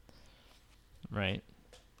him. Right.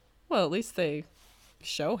 Well, at least they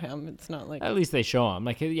show him. It's not like. At least they show him.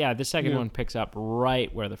 Like, the second one picks up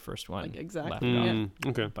right where the first one exactly. left off.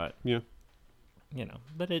 Okay. But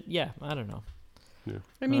but I don't know. Yeah.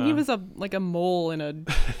 I mean, he was a mole in a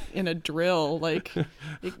drill. Like,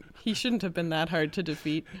 he shouldn't have been that hard to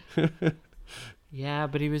defeat. Yeah,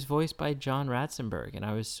 but he was voiced by John Ratzenberg, and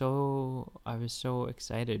I was so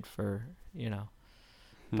excited for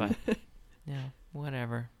but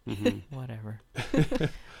whatever, whatever.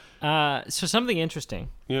 So something interesting.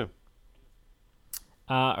 Yeah.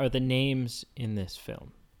 Are the names in this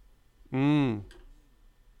film?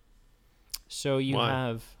 So you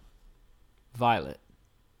have Violet.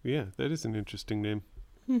 Yeah, that is an interesting name.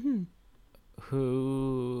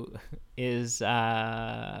 Who is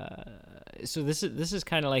so this is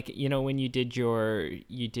kind of like when you did your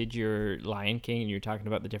Lion King and you're talking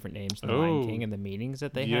about the different names in the Lion King and the meanings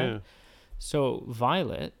that they had. So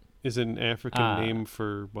Violet is an African name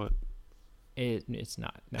for what? It's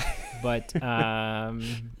not, no. But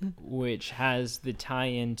which has the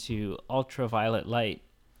tie-in to ultraviolet light.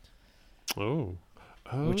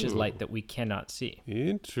 Which is light that we cannot see.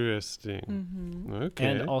 Interesting. Okay.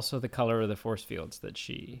 And also the color of the force fields that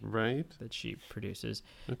she produces.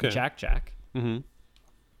 Okay. Jack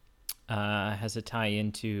has a tie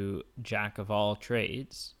into Jack of all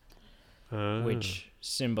trades, which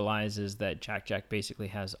symbolizes that Jack basically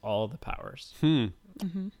has all the powers.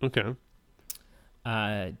 Okay.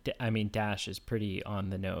 Dash is pretty on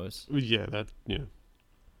the nose. Yeah,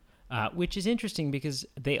 which is interesting because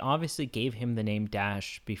they obviously gave him the name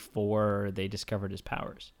Dash before they discovered his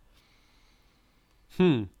powers.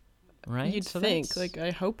 Right? You'd think. Like,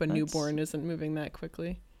 I hope a newborn isn't moving that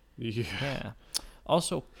quickly. Yeah.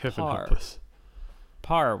 Also, Heaven help us.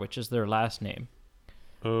 Par, which is their last name.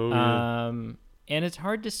 Oh, yeah. And it's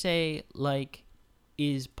hard to say, like,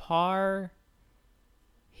 is Par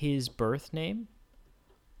his birth name?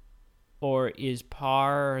 Or is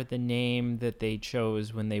Par the name that they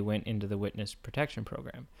chose when they went into the witness protection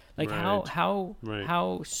program? Like,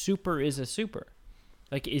 how super is a super?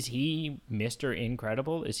 Like, is he Mr.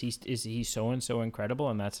 Incredible? Is he so-and-so incredible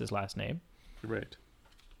and that's his last name?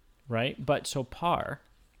 Right? But so Par,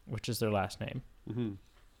 which is their last name,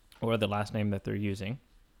 or the last name that they're using,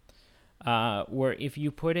 where if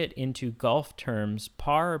you put it into golf terms,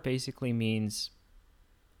 Par basically means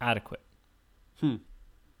adequate,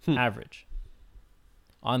 average,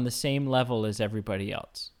 on the same level as everybody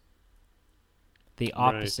else. The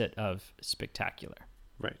opposite of spectacular.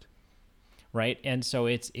 Right? And so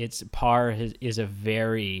it's Par is a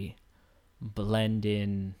very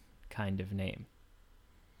blend-in kind of name.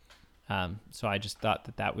 So I just thought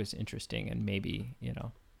that was interesting, and maybe,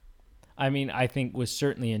 I think was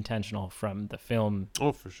certainly intentional from the film.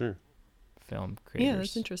 Oh, for sure. Film creators. Yeah,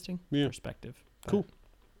 that's interesting. Perspective. Cool.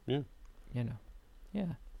 Yeah. Yeah.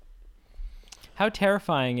 How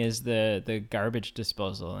terrifying is the garbage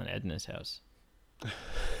disposal in Edna's house?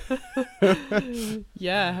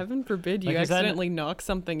 Yeah, heaven forbid you accidentally knock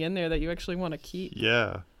something in there that you actually want to keep.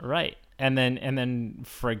 Yeah. Right. And then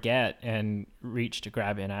forget and reach to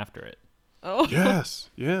grab in after it. Oh. Yes.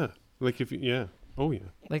 Yeah. Like Oh, yeah.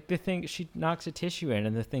 Like the thing, she knocks a tissue in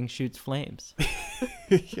and the thing shoots flames.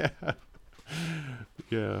 Yeah.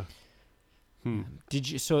 Yeah. Did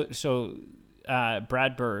you, so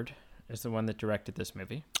Brad Bird is the one that directed this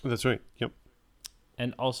movie. That's right. Yep.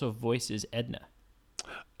 And also voices Edna.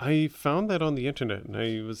 I found that on the internet and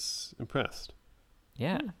I was impressed.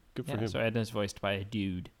 Yeah. Good for him. So Edna's voiced by a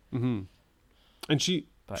dude. And she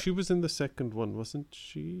was in the second one, wasn't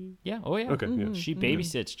she? Yeah. Oh, yeah. Okay. Yeah. She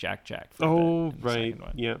babysits Jack for a bit right.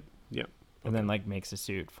 Yeah. Yeah. And then makes a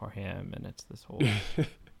suit for him, and it's this whole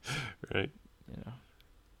right.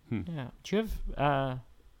 Yeah. Do you have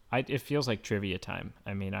it feels like trivia time.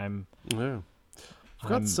 I mean, I've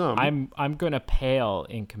got some. I'm gonna pale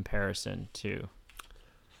in comparison to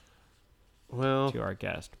our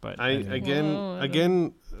guest, but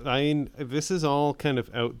this is all kind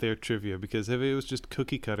of out there trivia, because if it was just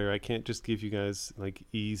cookie cutter, I can't just give you guys like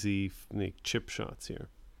easy chip shots here.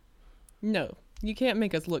 No, you can't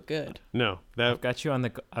make us look good. No, I've got you on a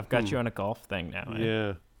golf thing now.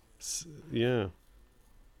 Yeah, yeah,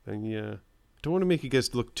 and yeah. Don't want to make you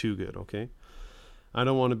guys look too good, okay? I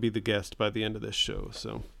don't want to be the guest by the end of this show,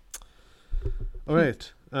 so. All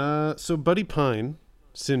right. So Buddy Pine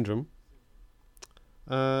syndrome.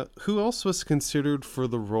 Who else was considered for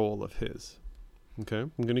the role of his? Okay,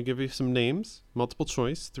 I'm going to give you some names, multiple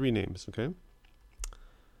choice, 3 names, okay?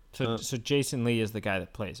 So Jason Lee is the guy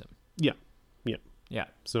that plays him. Yeah.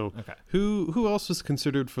 So okay. Who else was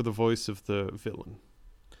considered for the voice of the villain?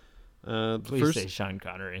 Please say Sean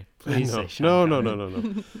Connery. Say Sean Connery.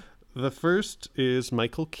 No. The first is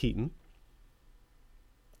Michael Keaton.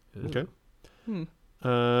 Ooh. Okay.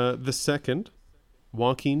 The second,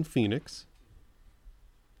 Joaquin Phoenix.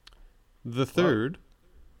 The third,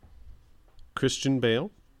 Christian Bale.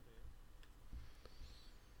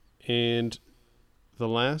 And the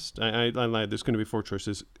last, I lied, there's going to be 4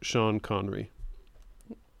 choices, Sean Connery.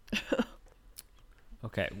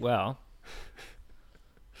 Okay, well,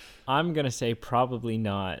 I'm going to say probably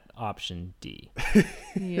not option D.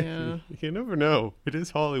 Yeah. You never know. It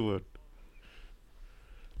is Hollywood.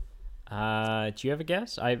 Do you have a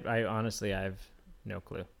guess? I honestly, I have no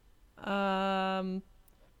clue.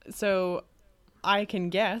 So I can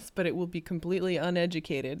guess, but it will be completely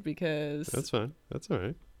uneducated because... That's fine. That's all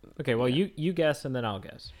right. Okay, well, you guess and then I'll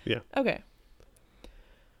guess. Yeah. Okay.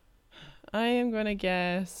 I am going to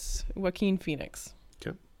guess Joaquin Phoenix.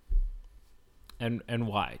 Okay. And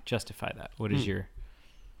why? Justify that. What is your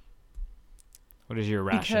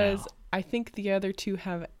rationale? Because I think the other two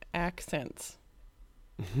have accents.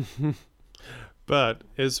 But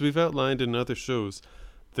as we've outlined in other shows,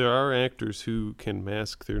 there are actors who can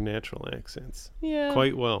mask their natural accents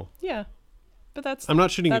quite well. Yeah. But I'm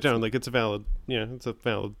not shooting it down. Like, it's a valid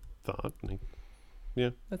thought. Like,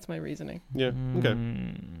 yeah. That's my reasoning. Yeah. Okay.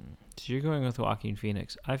 So you're going with Joaquin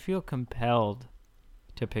Phoenix. I feel compelled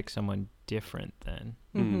to pick someone different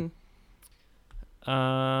then.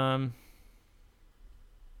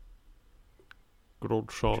 Good old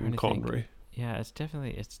Sean Connery. Yeah, it's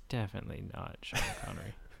definitely not Sean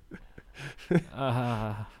Connery.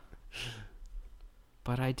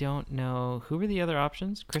 But I don't know. Who were the other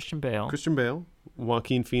options? Christian Bale,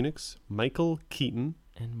 Joaquin Phoenix, Michael Keaton.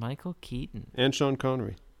 And Sean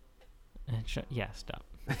Connery. Yeah, stop.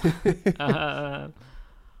 I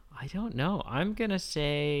don't know. I'm gonna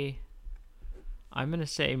say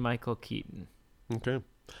Michael Keaton. Okay.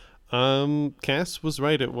 Cass was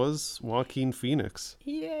right. It was Joaquin Phoenix.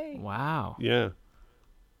 Yay! Wow. Yeah.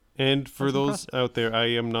 And for That's those impressive. out there, I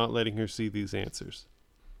am not letting her see these answers.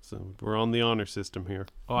 So we're on the honor system here.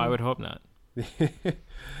 Oh, I would hope not.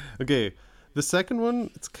 Okay. The second one,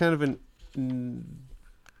 it's kind of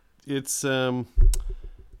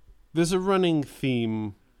there's a running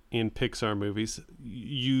theme in Pixar movies.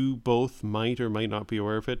 You both might or might not be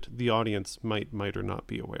aware of it. The audience might or not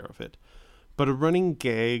be aware of it. But a running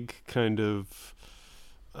gag kind of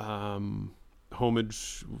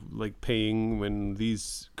homage, like paying when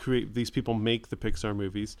these people make the Pixar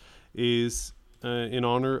movies, is in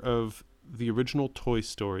honor of the original Toy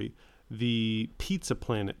Story, the Pizza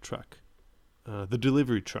Planet truck, the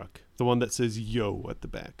delivery truck, the one that says "Yo" at the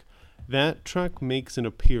back. That truck makes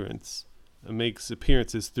appearances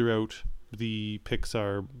throughout the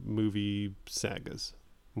Pixar movie sagas.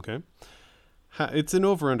 Okay. It's an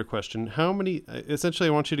over-under question. Essentially,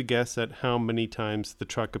 I want you to guess at how many times the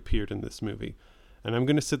truck appeared in this movie. And I'm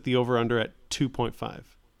going to set the over-under at 2.5.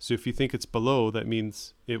 So if you think it's below, that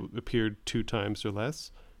means it appeared 2 times or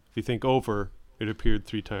less. If you think over, it appeared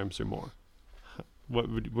 3 times or more.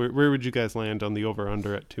 Where would you guys land on the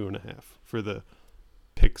over-under at 2.5 for the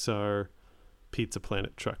Pixar Pizza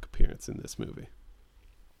Planet truck appearance in this movie?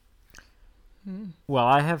 Well,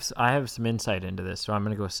 I have some insight into this, so I'm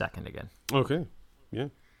going to go second again. Okay. Yeah.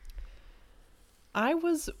 I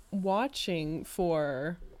was watching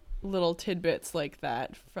for little tidbits like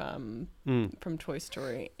that from Toy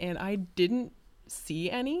Story, and I didn't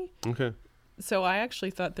see any. Okay. So I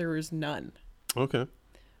actually thought there was none. Okay.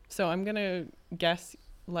 So I'm going to guess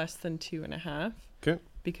less than 2.5. Okay.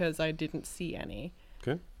 Because I didn't see any.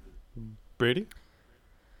 Okay. Brady?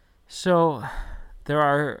 So there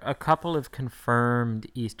are a couple of confirmed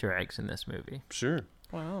Easter eggs in this movie. Sure.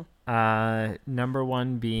 Wow. Number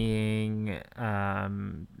one being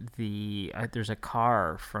there's a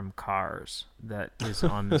car from Cars that is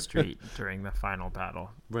on the street during the final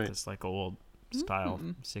battle. Right. It's like old style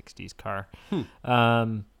 60s car.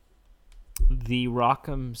 The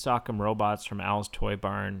Rock'em Sock'em robots from Al's Toy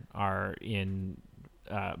Barn are in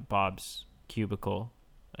Bob's cubicle,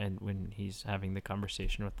 and when he's having the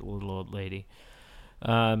conversation with the little old lady.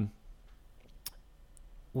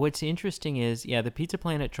 What's interesting is, the Pizza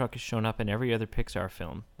Planet truck has shown up in every other Pixar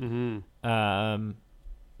film. Mm-hmm.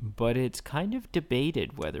 But it's kind of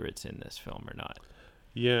debated whether it's in this film or not.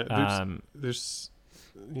 Yeah,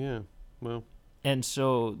 well. And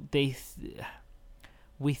so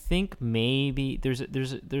we think maybe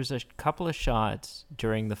there's a couple of shots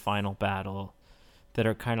during the final battle that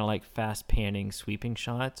are kind of like fast panning sweeping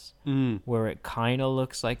shots where it kind of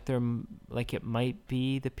looks like it might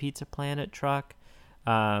be the Pizza Planet truck.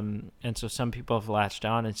 And so some people have latched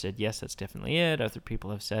on and said, yes, that's definitely it. Other people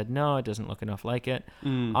have said, no, it doesn't look enough like it.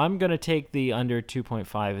 I'm going to take the under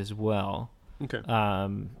 2.5 as well. Okay.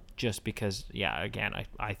 Just because, again,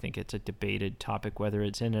 I think it's a debated topic whether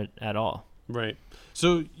it's in it at all. Right.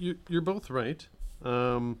 So you're both right.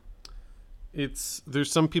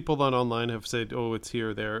 There's some people that online have said, oh, it's here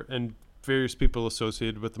or there, and various people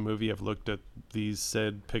associated with the movie have looked at these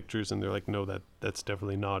said pictures and they're like, no, that's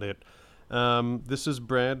definitely not it. This is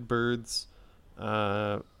Brad Bird's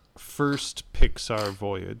first Pixar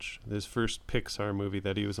voyage, his first Pixar movie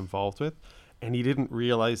that he was involved with, and he didn't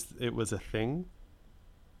realize it was a thing,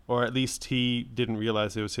 or at least he didn't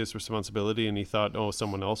realize it was his responsibility, and he thought, oh,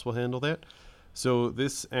 someone else will handle that. So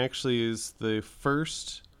this actually is the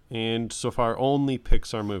first and so far only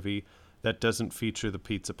Pixar movie that doesn't feature the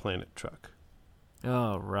Pizza Planet truck.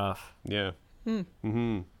 Oh, rough. Yeah.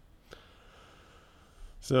 Mm-hmm.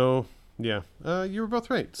 So, yeah. You were both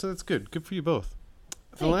right, so that's good. Good for you both.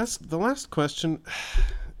 Thanks. The last question,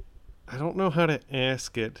 I don't know how to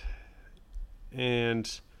ask it,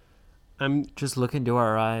 and I'm just look into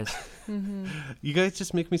our eyes. Mm-hmm. You guys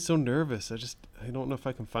just make me so nervous. I don't know if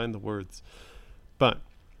I can find the words, but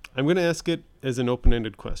I'm going to ask it as an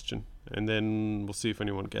open-ended question, and then we'll see if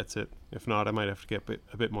anyone gets it. If not, I might have to get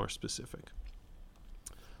a bit more specific.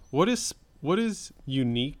 What is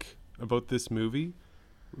unique about this movie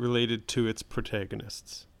related to its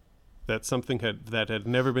protagonists? That's something that had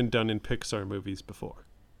never been done in Pixar movies before.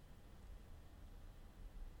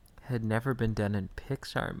 Had never been done in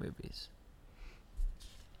Pixar movies.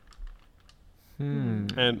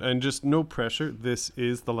 And just no pressure. This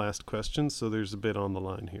is the last question, so there's a bit on the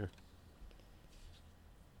line here.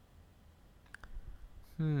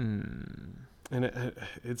 And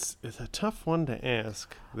it's a tough one to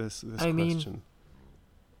ask. This question.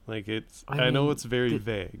 Like I know it's very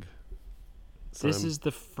vague. So this is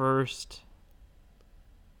the first.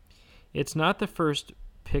 It's not the first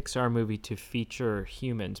Pixar movie to feature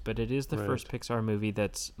humans, but it is the first Pixar movie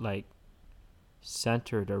that's like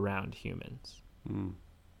centered around humans.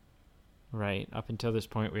 Right. Up until this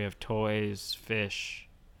point, we have toys, fish,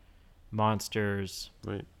 monsters,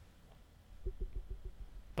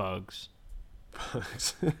 bugs.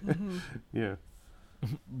 Yeah.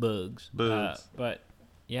 Bugs. But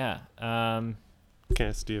yeah.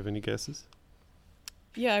 Cass, do you have any guesses?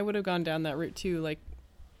 Yeah, I would have gone down that route too. Like,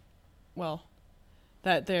 well,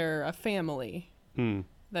 that they're a family.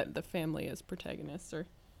 That the family is protagonists, or.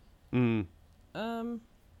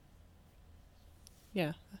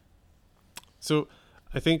 Yeah. So,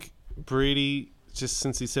 I think Brady, just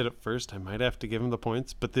since he said it first, I might have to give him the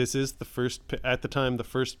points. But this is the first, at the time, the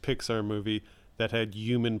first Pixar movie that had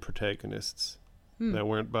human protagonists. That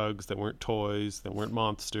weren't bugs, that weren't toys, that weren't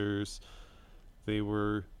monsters. They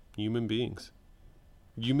were human beings.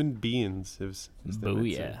 Human beings is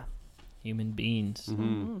human beings.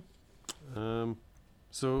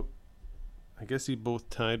 So I guess you both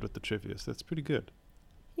tied with the trivia, so that's pretty good.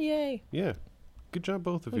 Yay. Yeah. Good job,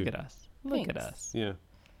 both of you. Look at us. Look at us. Yeah.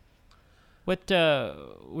 What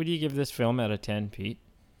do you give this film out of 10, Pete?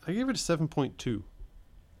 I gave it a 7.2.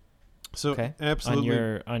 So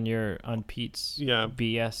absolutely on Pete's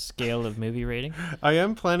BS scale of movie rating. I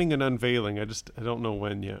am planning an unveiling. I don't know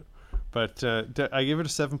when yet, but I give it a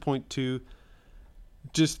 7.2.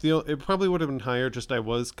 Just it probably would have been higher. Just I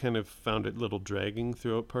was kind of found it a little dragging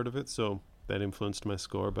throughout part of it, so that influenced my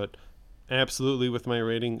score. But absolutely, with my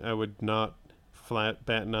rating, I would not flat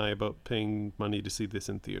bat an eye about paying money to see this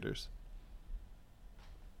in theaters.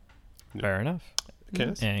 No. Fair enough.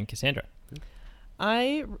 Cass? And Cassandra.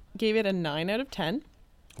 I gave it a 9 out of 10.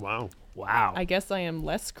 Wow. I guess I am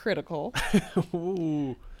less critical.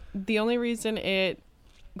 The only reason it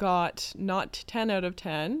got not 10 out of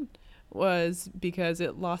 10 was because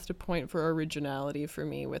it lost a point for originality for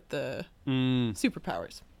me with the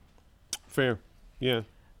superpowers. Fair. Yeah.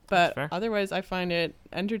 But otherwise, I find it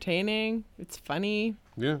entertaining. It's funny.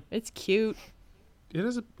 Yeah. It's cute. It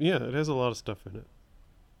has a lot of stuff in it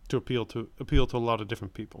to appeal to a lot of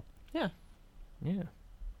different people. Yeah. Yeah.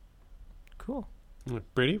 Cool.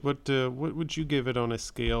 Brady, what would you give it on a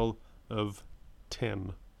scale of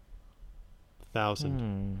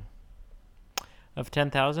 10,000? Of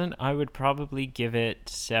 10,000, I would probably give it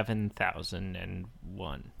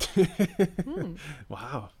 7,001.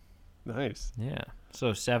 Wow. Nice. Yeah.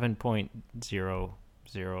 So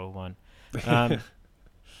 7.001.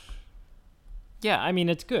 Yeah, I mean,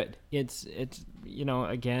 it's good. It's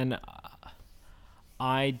again,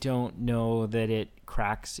 I don't know that it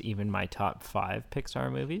cracks even my top 5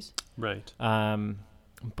 Pixar movies. Right.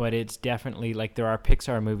 But it's definitely like there are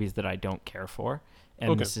Pixar movies that I don't care for,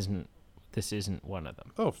 and this isn't one of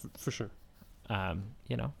them. Oh, for sure. So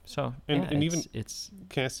and even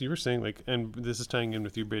Cassie, you were saying like, and this is tying in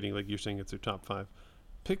with you, Brady, like you're saying it's their top 5.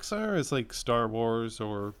 Pixar is like Star Wars,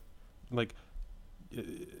 or like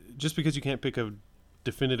just because you can't pick a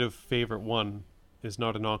definitive favorite one is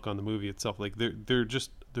not a knock on the movie itself. Like there's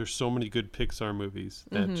so many good Pixar movies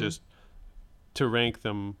that just to rank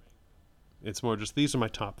them, it's more just these are my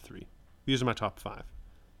top 3. These are my top 5.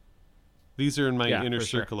 These are in my inner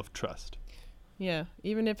circle of trust. Yeah,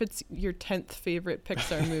 even if it's your 10th favorite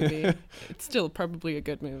Pixar movie, it's still probably a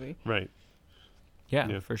good movie. Right.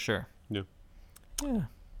 Yeah, for sure. Yeah. Yeah.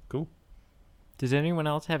 Cool. Does anyone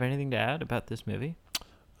else have anything to add about this movie?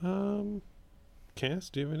 Cass,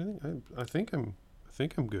 do you have anything? I think I'm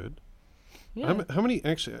good. Yeah. How many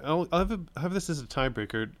actually? I'll have this as a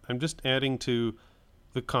tiebreaker. I'm just adding to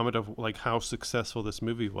the comment of like how successful this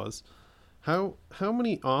movie was. How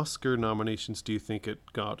many Oscar nominations do you think it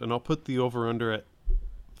got? And I'll put the over/under at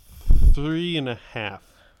 3.5.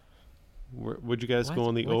 Would you guys go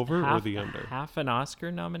on the over or the under? Half an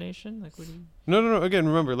Oscar nomination? Like what do you? No. Again,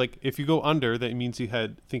 remember, like if you go under, that means you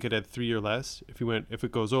think it had 3 or less. If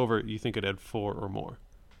it goes over, you think it had 4 or more.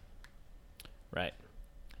 Right.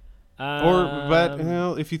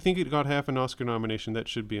 If you think it got half an Oscar nomination, that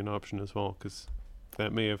should be an option as well, because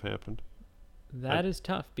that may have happened. That is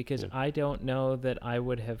tough because I don't know that I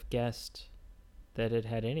would have guessed that it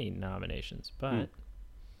had any nominations, but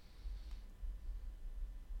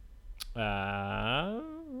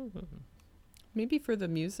maybe for the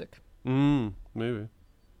music. Maybe.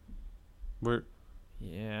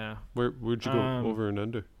 Yeah. Where'd you go, over and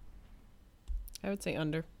under? I would say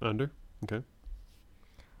under. Under? Okay.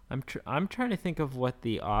 I'm trying to think of what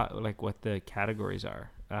the what the categories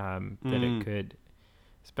are that it could.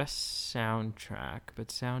 It's best soundtrack, but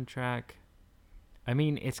soundtrack. I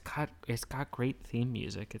mean, it's got great theme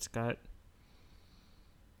music.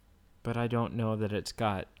 But I don't know that it's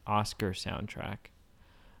got Oscar soundtrack.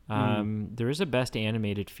 There is a best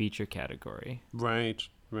animated feature category. Right.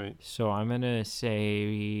 So I'm gonna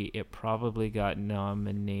say it probably got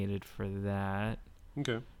nominated for that.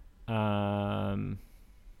 Okay.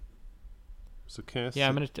 So Cassie. Yeah,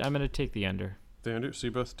 I'm gonna take the under. The under. So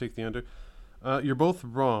you both take the under. You're both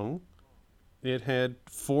wrong. It had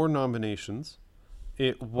 4 nominations.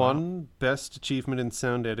 It won Best Achievement in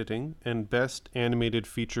Sound Editing and Best Animated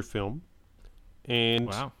Feature Film. And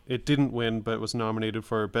it didn't win, but was nominated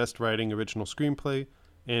for Best Writing Original Screenplay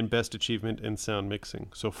and Best Achievement in Sound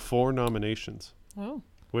Mixing. So 4 nominations. Oh.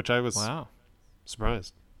 Which I was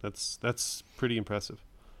surprised. That's pretty impressive.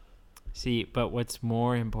 See, but what's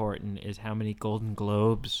more important is how many Golden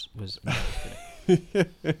Globes was.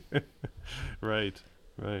 Right.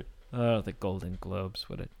 Oh, the Golden Globes!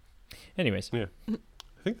 Anyways. Yeah, I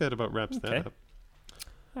think that about wraps that up.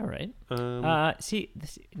 All right.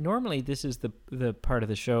 Normally this is the part of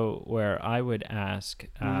the show where I would ask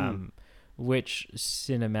which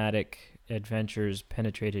cinematic adventures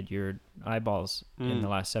penetrated your eyeballs in the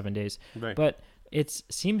last 7 days. Right. But it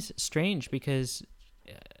seems strange because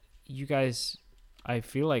you guys, I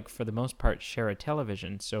feel like for the most part, share a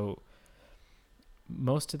television. So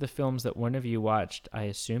most of the films that one of you watched, I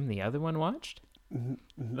assume the other one watched?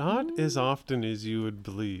 Not as often as you would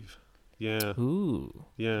believe. Yeah. Ooh.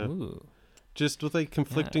 Yeah. Ooh. Just with like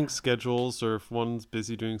conflicting schedules, or if one's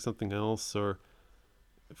busy doing something else, or.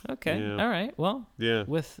 Okay. Yeah. All right. Well. Yeah.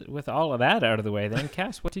 With all of that out of the way, then,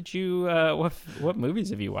 Cass, what did you? What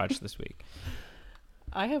movies have you watched this week?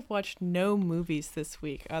 I have watched no movies this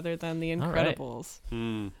week other than The Incredibles.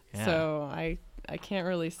 Right. Yeah. So I can't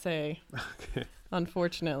really say. Okay.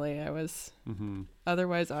 Unfortunately, I was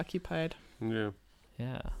otherwise occupied. Yeah.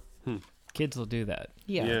 Yeah. Kids will do that.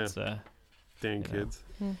 Yeah. It's, dang kids.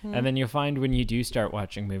 Mm-hmm. And then you'll find when you do start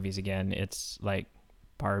watching movies again, it's like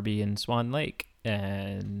Barbie and Swan Lake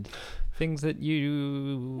and things that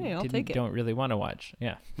you don't really want to watch.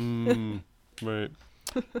 Yeah. Right.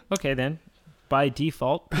 Okay, then. By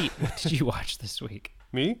default, Pete, what did you watch this week?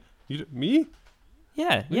 Me? Me?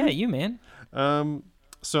 Yeah, you, man.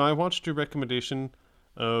 So I watched your recommendation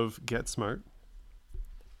of Get Smart.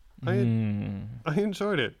 I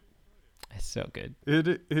enjoyed it. It's so good.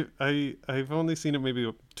 I've only seen it maybe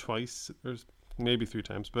twice or maybe 3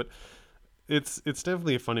 times, but it's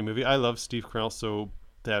definitely a funny movie. I love Steve Carell, so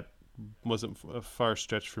that wasn't a far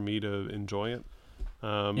stretch for me to enjoy it.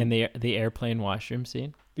 And the airplane washroom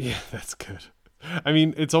scene? Yeah, that's good. I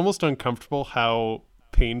mean, it's almost uncomfortable how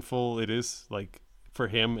painful it is, like for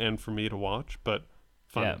him and for me to watch, but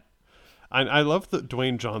fun. Yeah. I love the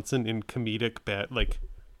Dwayne Johnson in comedic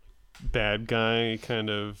bad guy kind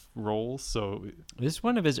of roles. So this is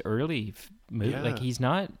one of his early movies. Yeah. Like he's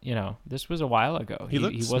not, this was a while ago. He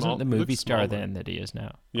wasn't the movie star then that he is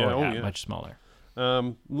now. Yeah, much smaller.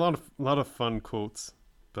 A lot of fun quotes,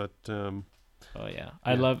 but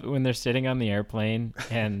I love when they're sitting on the airplane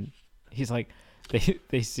and he's like,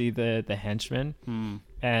 they see the henchman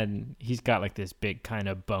and he's got like this big kind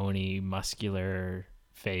of bony muscular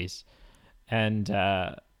face, and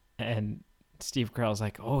Steve Carell's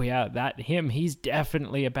like, oh yeah, he's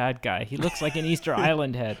definitely a bad guy. He looks like an Easter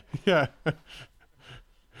Island head. Yeah.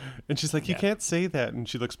 And she's like, you can't say that. And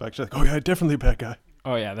she looks back, she's like, oh yeah, definitely a bad guy.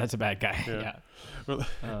 Oh yeah, that's a bad guy. Yeah. Well,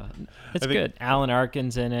 it's good. Alan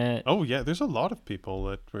Arkin's in it. Oh yeah, there's a lot of people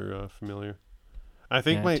that were familiar. I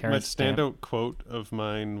think my standout quote of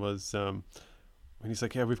mine was when he's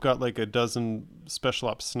like, yeah, we've got like a dozen special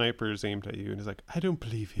ops snipers aimed at you. And he's like, I don't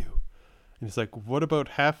believe you. And he's like, what about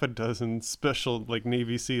half a dozen special like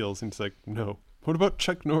Navy SEALs? And he's like, no. What about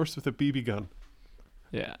Chuck Norris with a BB gun?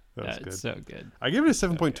 Yeah, that's good. So good. I gave it a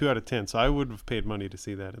 7.2 out of 10, so I would have paid money to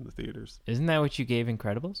see that in the theaters. Isn't that what you gave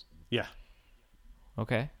Incredibles? Yeah.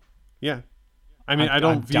 Okay. Yeah. I mean,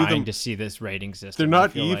 I'm dying to see this rating system. They're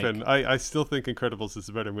not even. I still think Incredibles is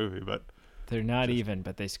a better movie, but they're not even.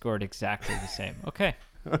 But they scored exactly the same. Okay.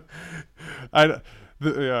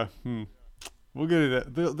 We'll get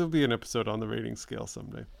it. There'll be an episode on the rating scale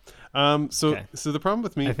someday. So the problem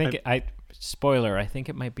with me, I think spoiler. I think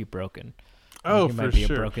it might be broken. Oh, it for might be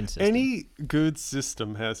sure. A broken system. Any good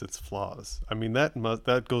system has its flaws. I mean,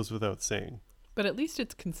 that goes without saying. But at least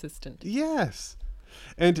it's consistent. Yes.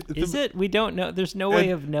 And is it? We don't know. There's no way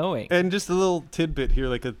of knowing. And just a little tidbit here,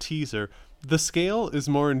 like a teaser. The scale is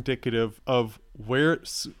more indicative of where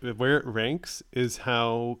it ranks is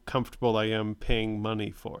how comfortable I am paying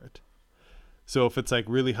money for it. So if it's like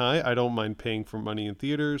really high, I don't mind paying for money in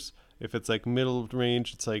theaters. If it's like middle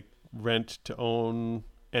range, it's like rent to own.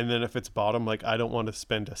 And then if it's bottom, like I don't want to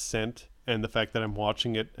spend a cent. And the fact that I'm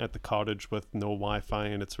watching it at the cottage with no Wi-Fi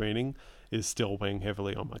and it's raining is still weighing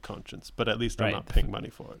heavily on my conscience. But at least I'm not paying money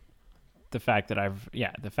for it. The fact that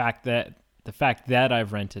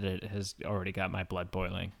I've rented it has already got my blood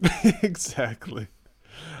boiling. Exactly.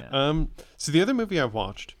 Yeah. So the other movie I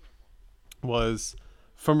watched was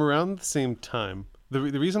from around the same time. The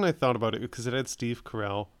reason I thought about it because it had Steve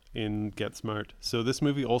Carell in Get Smart. So this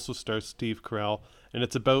movie also stars Steve Carell, and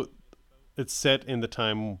it's set in the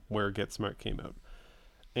time where Get Smart came out.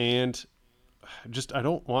 And just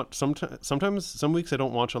sometimes some weeks I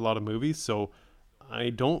don't watch a lot of movies, so I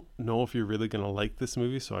don't know if you're really going to like this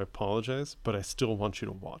movie, so I apologize, but I still want you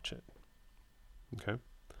to watch it. Okay?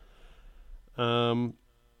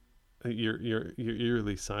 You're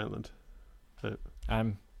eerily silent.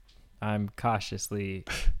 I'm cautiously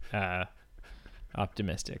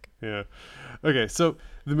optimistic. Yeah. Okay, so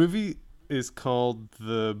the movie is called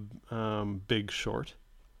The Big Short.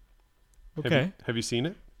 Okay. Have you seen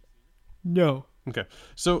it? No. Okay.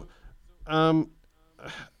 So I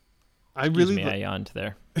yawned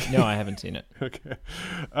there. No, I haven't seen it. Okay.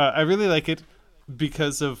 I really like it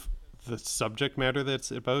because of the subject matter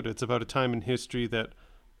that's about. It's about a time in history that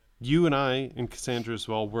you and I, and Cassandra as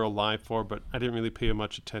well, were alive for, but I didn't really pay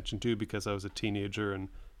much attention to because I was a teenager, and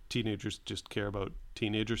teenagers just care about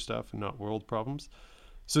teenager stuff and not world problems.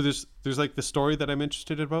 So there's like the story that I'm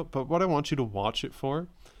interested about, but what I want you to watch it for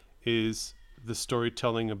is the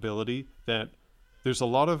storytelling ability that there's a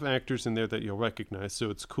lot of actors in there that you'll recognize.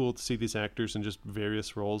 So it's cool to see these actors in just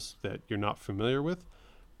various roles that you're not familiar with.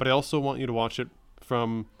 But I also want you to watch it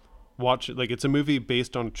like it's a movie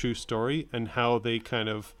based on a true story and how they kind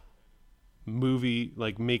of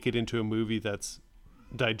make it into a movie that's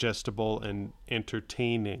digestible and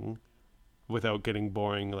entertaining without getting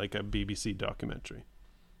boring like a BBC documentary.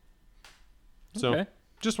 So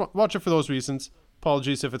just watch it for those reasons.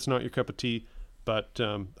 Apologies if it's not your cup of tea, but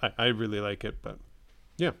I really like it. But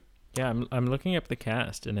yeah, I'm looking up the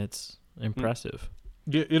cast and it's impressive.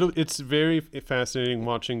 Yeah, it's very fascinating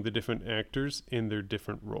watching the different actors in their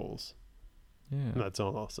different roles. Yeah, that's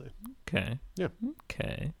all I'll say. Okay. Yeah.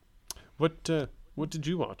 Okay. What did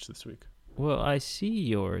you watch this week? Well, I see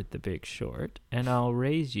you're The Big Short, and I'll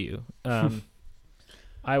raise you.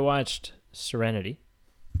 I watched Serenity.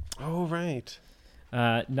 Oh right.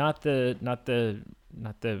 Not the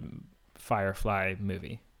Firefly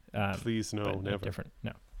movie. Please no, never. Different.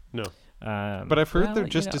 No. But I've heard they're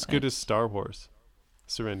just as good as Star Wars,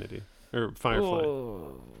 Serenity or Firefly.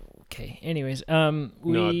 Oh, okay. Anyways, no,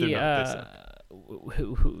 they're not.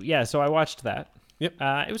 Yeah. So I watched that. Yep.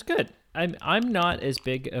 It was good. I'm not as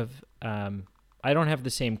big of I don't have the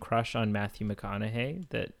same crush on Matthew McConaughey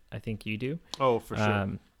that I think you do. Oh, for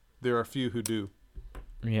sure. There are a few who do.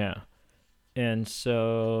 Yeah. And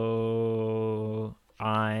so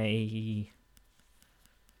I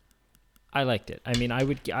liked it. I mean, I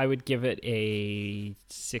would give it a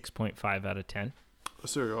 6.5 out of 10.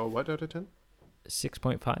 Sorry, what out of 10?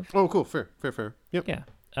 6.5. Oh, cool. Fair. Yep. Yeah.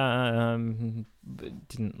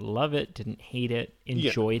 Didn't love it, didn't hate it,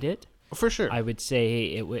 enjoyed it. For sure. I would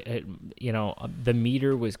say the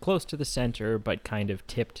meter was close to the center, but kind of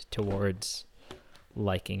tipped towards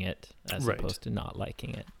liking it as opposed to not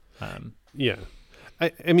liking it. Yeah.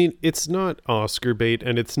 I mean, it's not Oscar bait,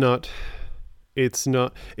 and it's the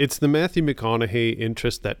Matthew McConaughey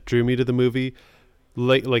interest that drew me to the movie.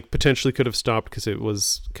 Like potentially could have stopped because it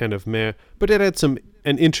was kind of meh, but it had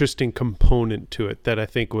an interesting component to it that I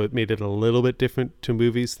think made it a little bit different to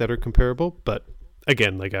movies that are comparable. But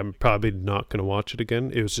again, like I'm probably not going to watch it again.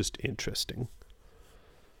 It was just interesting.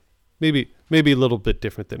 Maybe a little bit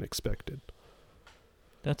different than expected.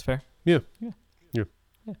 That's fair. Yeah.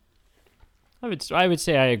 I would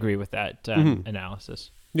say I agree with that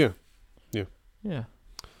analysis. Yeah.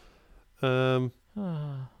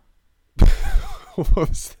 What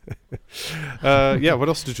was that? What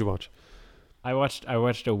else did you watch? I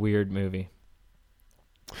watched a weird movie.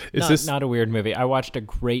 Not a weird movie. I watched a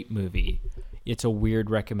great movie. It's a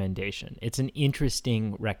weird recommendation. It's an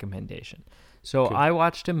interesting recommendation. So okay. I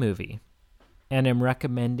watched a movie, and I'm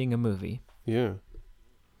recommending a movie. Yeah.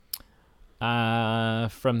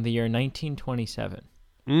 From the year 1927.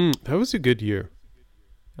 That was a good year.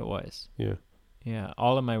 It was. Yeah. Yeah.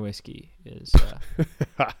 All of my whiskey is.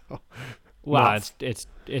 Well, it's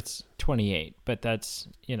 28, but that's,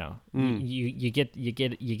 you know, you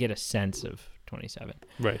get a sense of 27.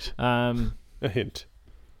 Right. A hint.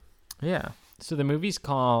 Yeah. So the movie's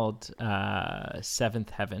called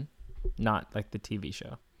Seventh Heaven, not like the TV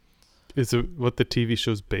show. Is it what the TV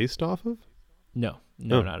show's based off of? No,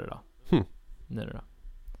 not at all. No.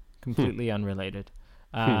 Completely unrelated.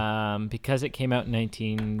 Because it came out in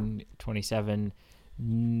 1927,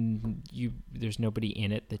 there's nobody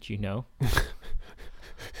in it that you know.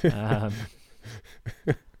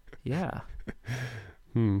 Yeah.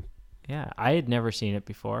 Yeah, I had never seen it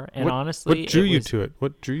before, and honestly, what drew you to it?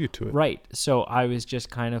 What drew you to it? Right. So I was just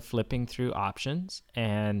kind of flipping through options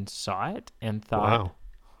and saw it and thought,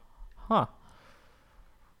 wow.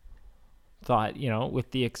 Thought, you know,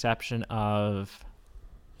 with the exception of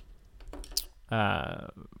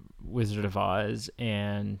Wizard of Oz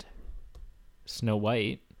and Snow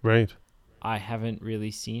White, right? I haven't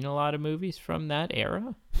really seen a lot of movies from that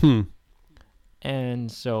era.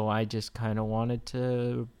 And so I just kind of wanted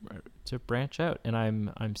to branch out, and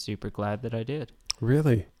I'm super glad that I did.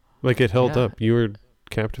 Really? Like it held up. You were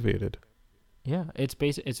captivated. Yeah, it's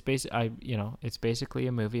basically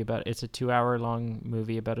a movie about, it's a 2-hour long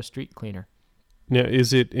movie about a street cleaner. Now,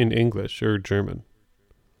 is it in English or German?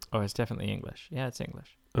 Oh, it's definitely English. Yeah, it's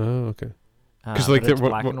English. Oh, okay. Because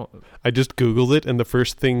I just Googled it, and the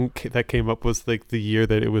first thing that came up was like the year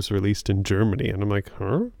that it was released in Germany, and I'm like,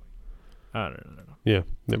 huh? Oh, no. Yeah,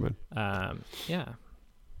 never mind. Yeah.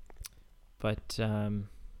 But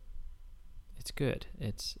it's good.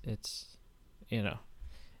 It's you know,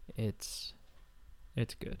 it's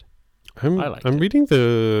good. I'm reading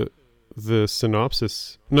the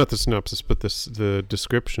synopsis, not the synopsis, but the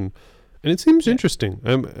description, and it seems interesting.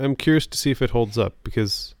 I'm curious to see if it holds up,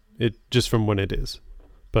 because it just from when it is,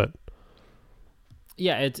 but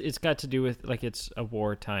yeah, it's got to do with like it's a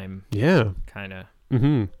wartime kind of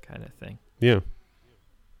thing. Yeah.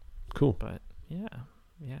 Cool. But yeah,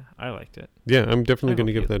 I liked it. Yeah, I'm definitely going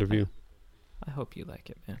to give that a view. I hope you like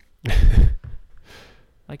it, man.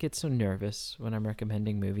 I get so nervous when I'm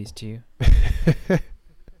recommending movies to you.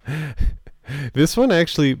 This one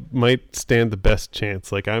actually might stand the best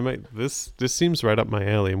chance. Like this seems right up my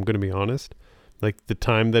alley, I'm going to be honest. Like the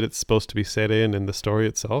time that it's supposed to be set in and the story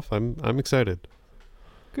itself, I'm excited.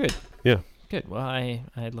 Good. Yeah. Good. Well, I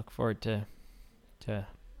look forward to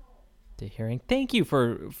hearing. Thank you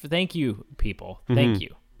thank you, people. Thank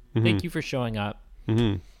you. Thank you for showing up.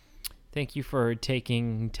 Thank you for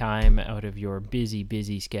taking time out of your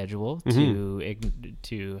busy schedule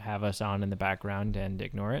to have us on in the background and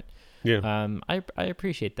ignore it. Yeah. I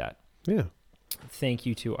appreciate that. Yeah. Thank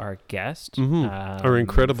you to our guest. Our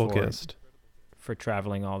incredible guest. For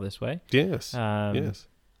traveling all this way. Yes. Yes.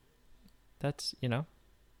 That's,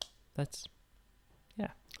 yeah.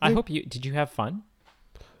 I hope did you have fun?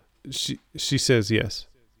 She says yes.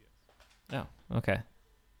 Oh, okay.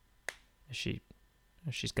 She's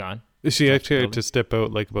gone? She actually had to step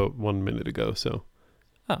out like about 1 minute ago, so.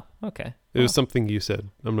 Oh, okay. It was something you said.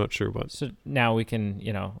 I'm not sure what. So now we can,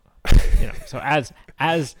 so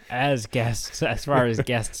as guests, as far as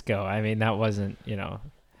guests go, I mean, that wasn't, Yeah.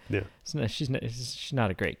 She's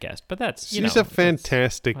not a great guest, but that's, she's a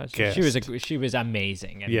fantastic guest. She was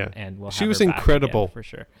amazing. And, and we'll have she was her back incredible again, for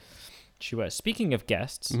sure. She was. Speaking of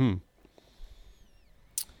guests,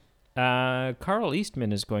 Carl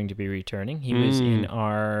Eastman is going to be returning. He was in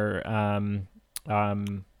our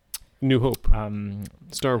New Hope,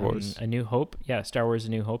 Star Wars, A New Hope, Star Wars: A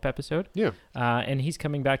New Hope episode. Yeah, and he's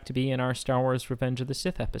coming back to be in our Star Wars: Revenge of the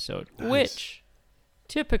Sith episode, nice. Which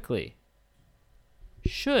typically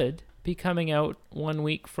should be coming out 1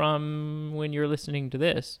 week from when you're listening to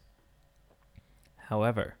this.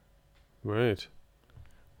 However, right.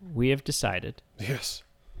 We have decided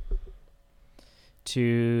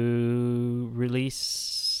to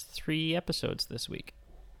release 3 episodes this week.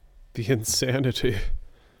 The insanity.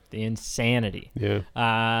 Yeah.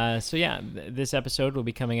 This episode will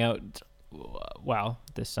be coming out,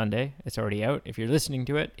 this Sunday. It's already out. If you're listening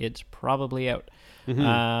to it, it's probably out.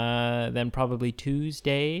 Then probably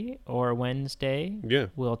Tuesday or Wednesday,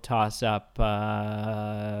 we'll toss up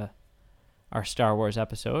our Star Wars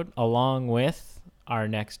episode along with our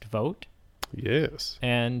next vote. Yes.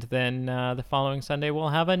 And then the following Sunday, we'll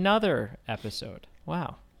have another episode.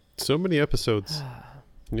 Wow. So many episodes.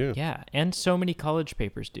 Yeah. Yeah. And so many college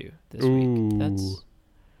papers due this week.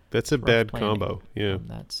 That's a bad combo. Yeah.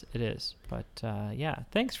 It is. But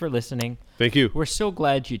thanks for listening. Thank you. We're so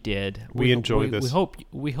glad you did. We enjoyed this.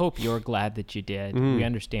 We hope you're glad that you did. We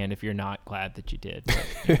understand if you're not glad that you did.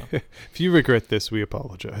 But, if you regret this, we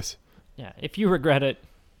apologize. Yeah. If you regret it,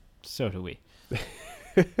 so do we.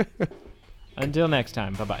 Until next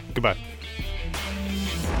time. Bye-bye. Goodbye.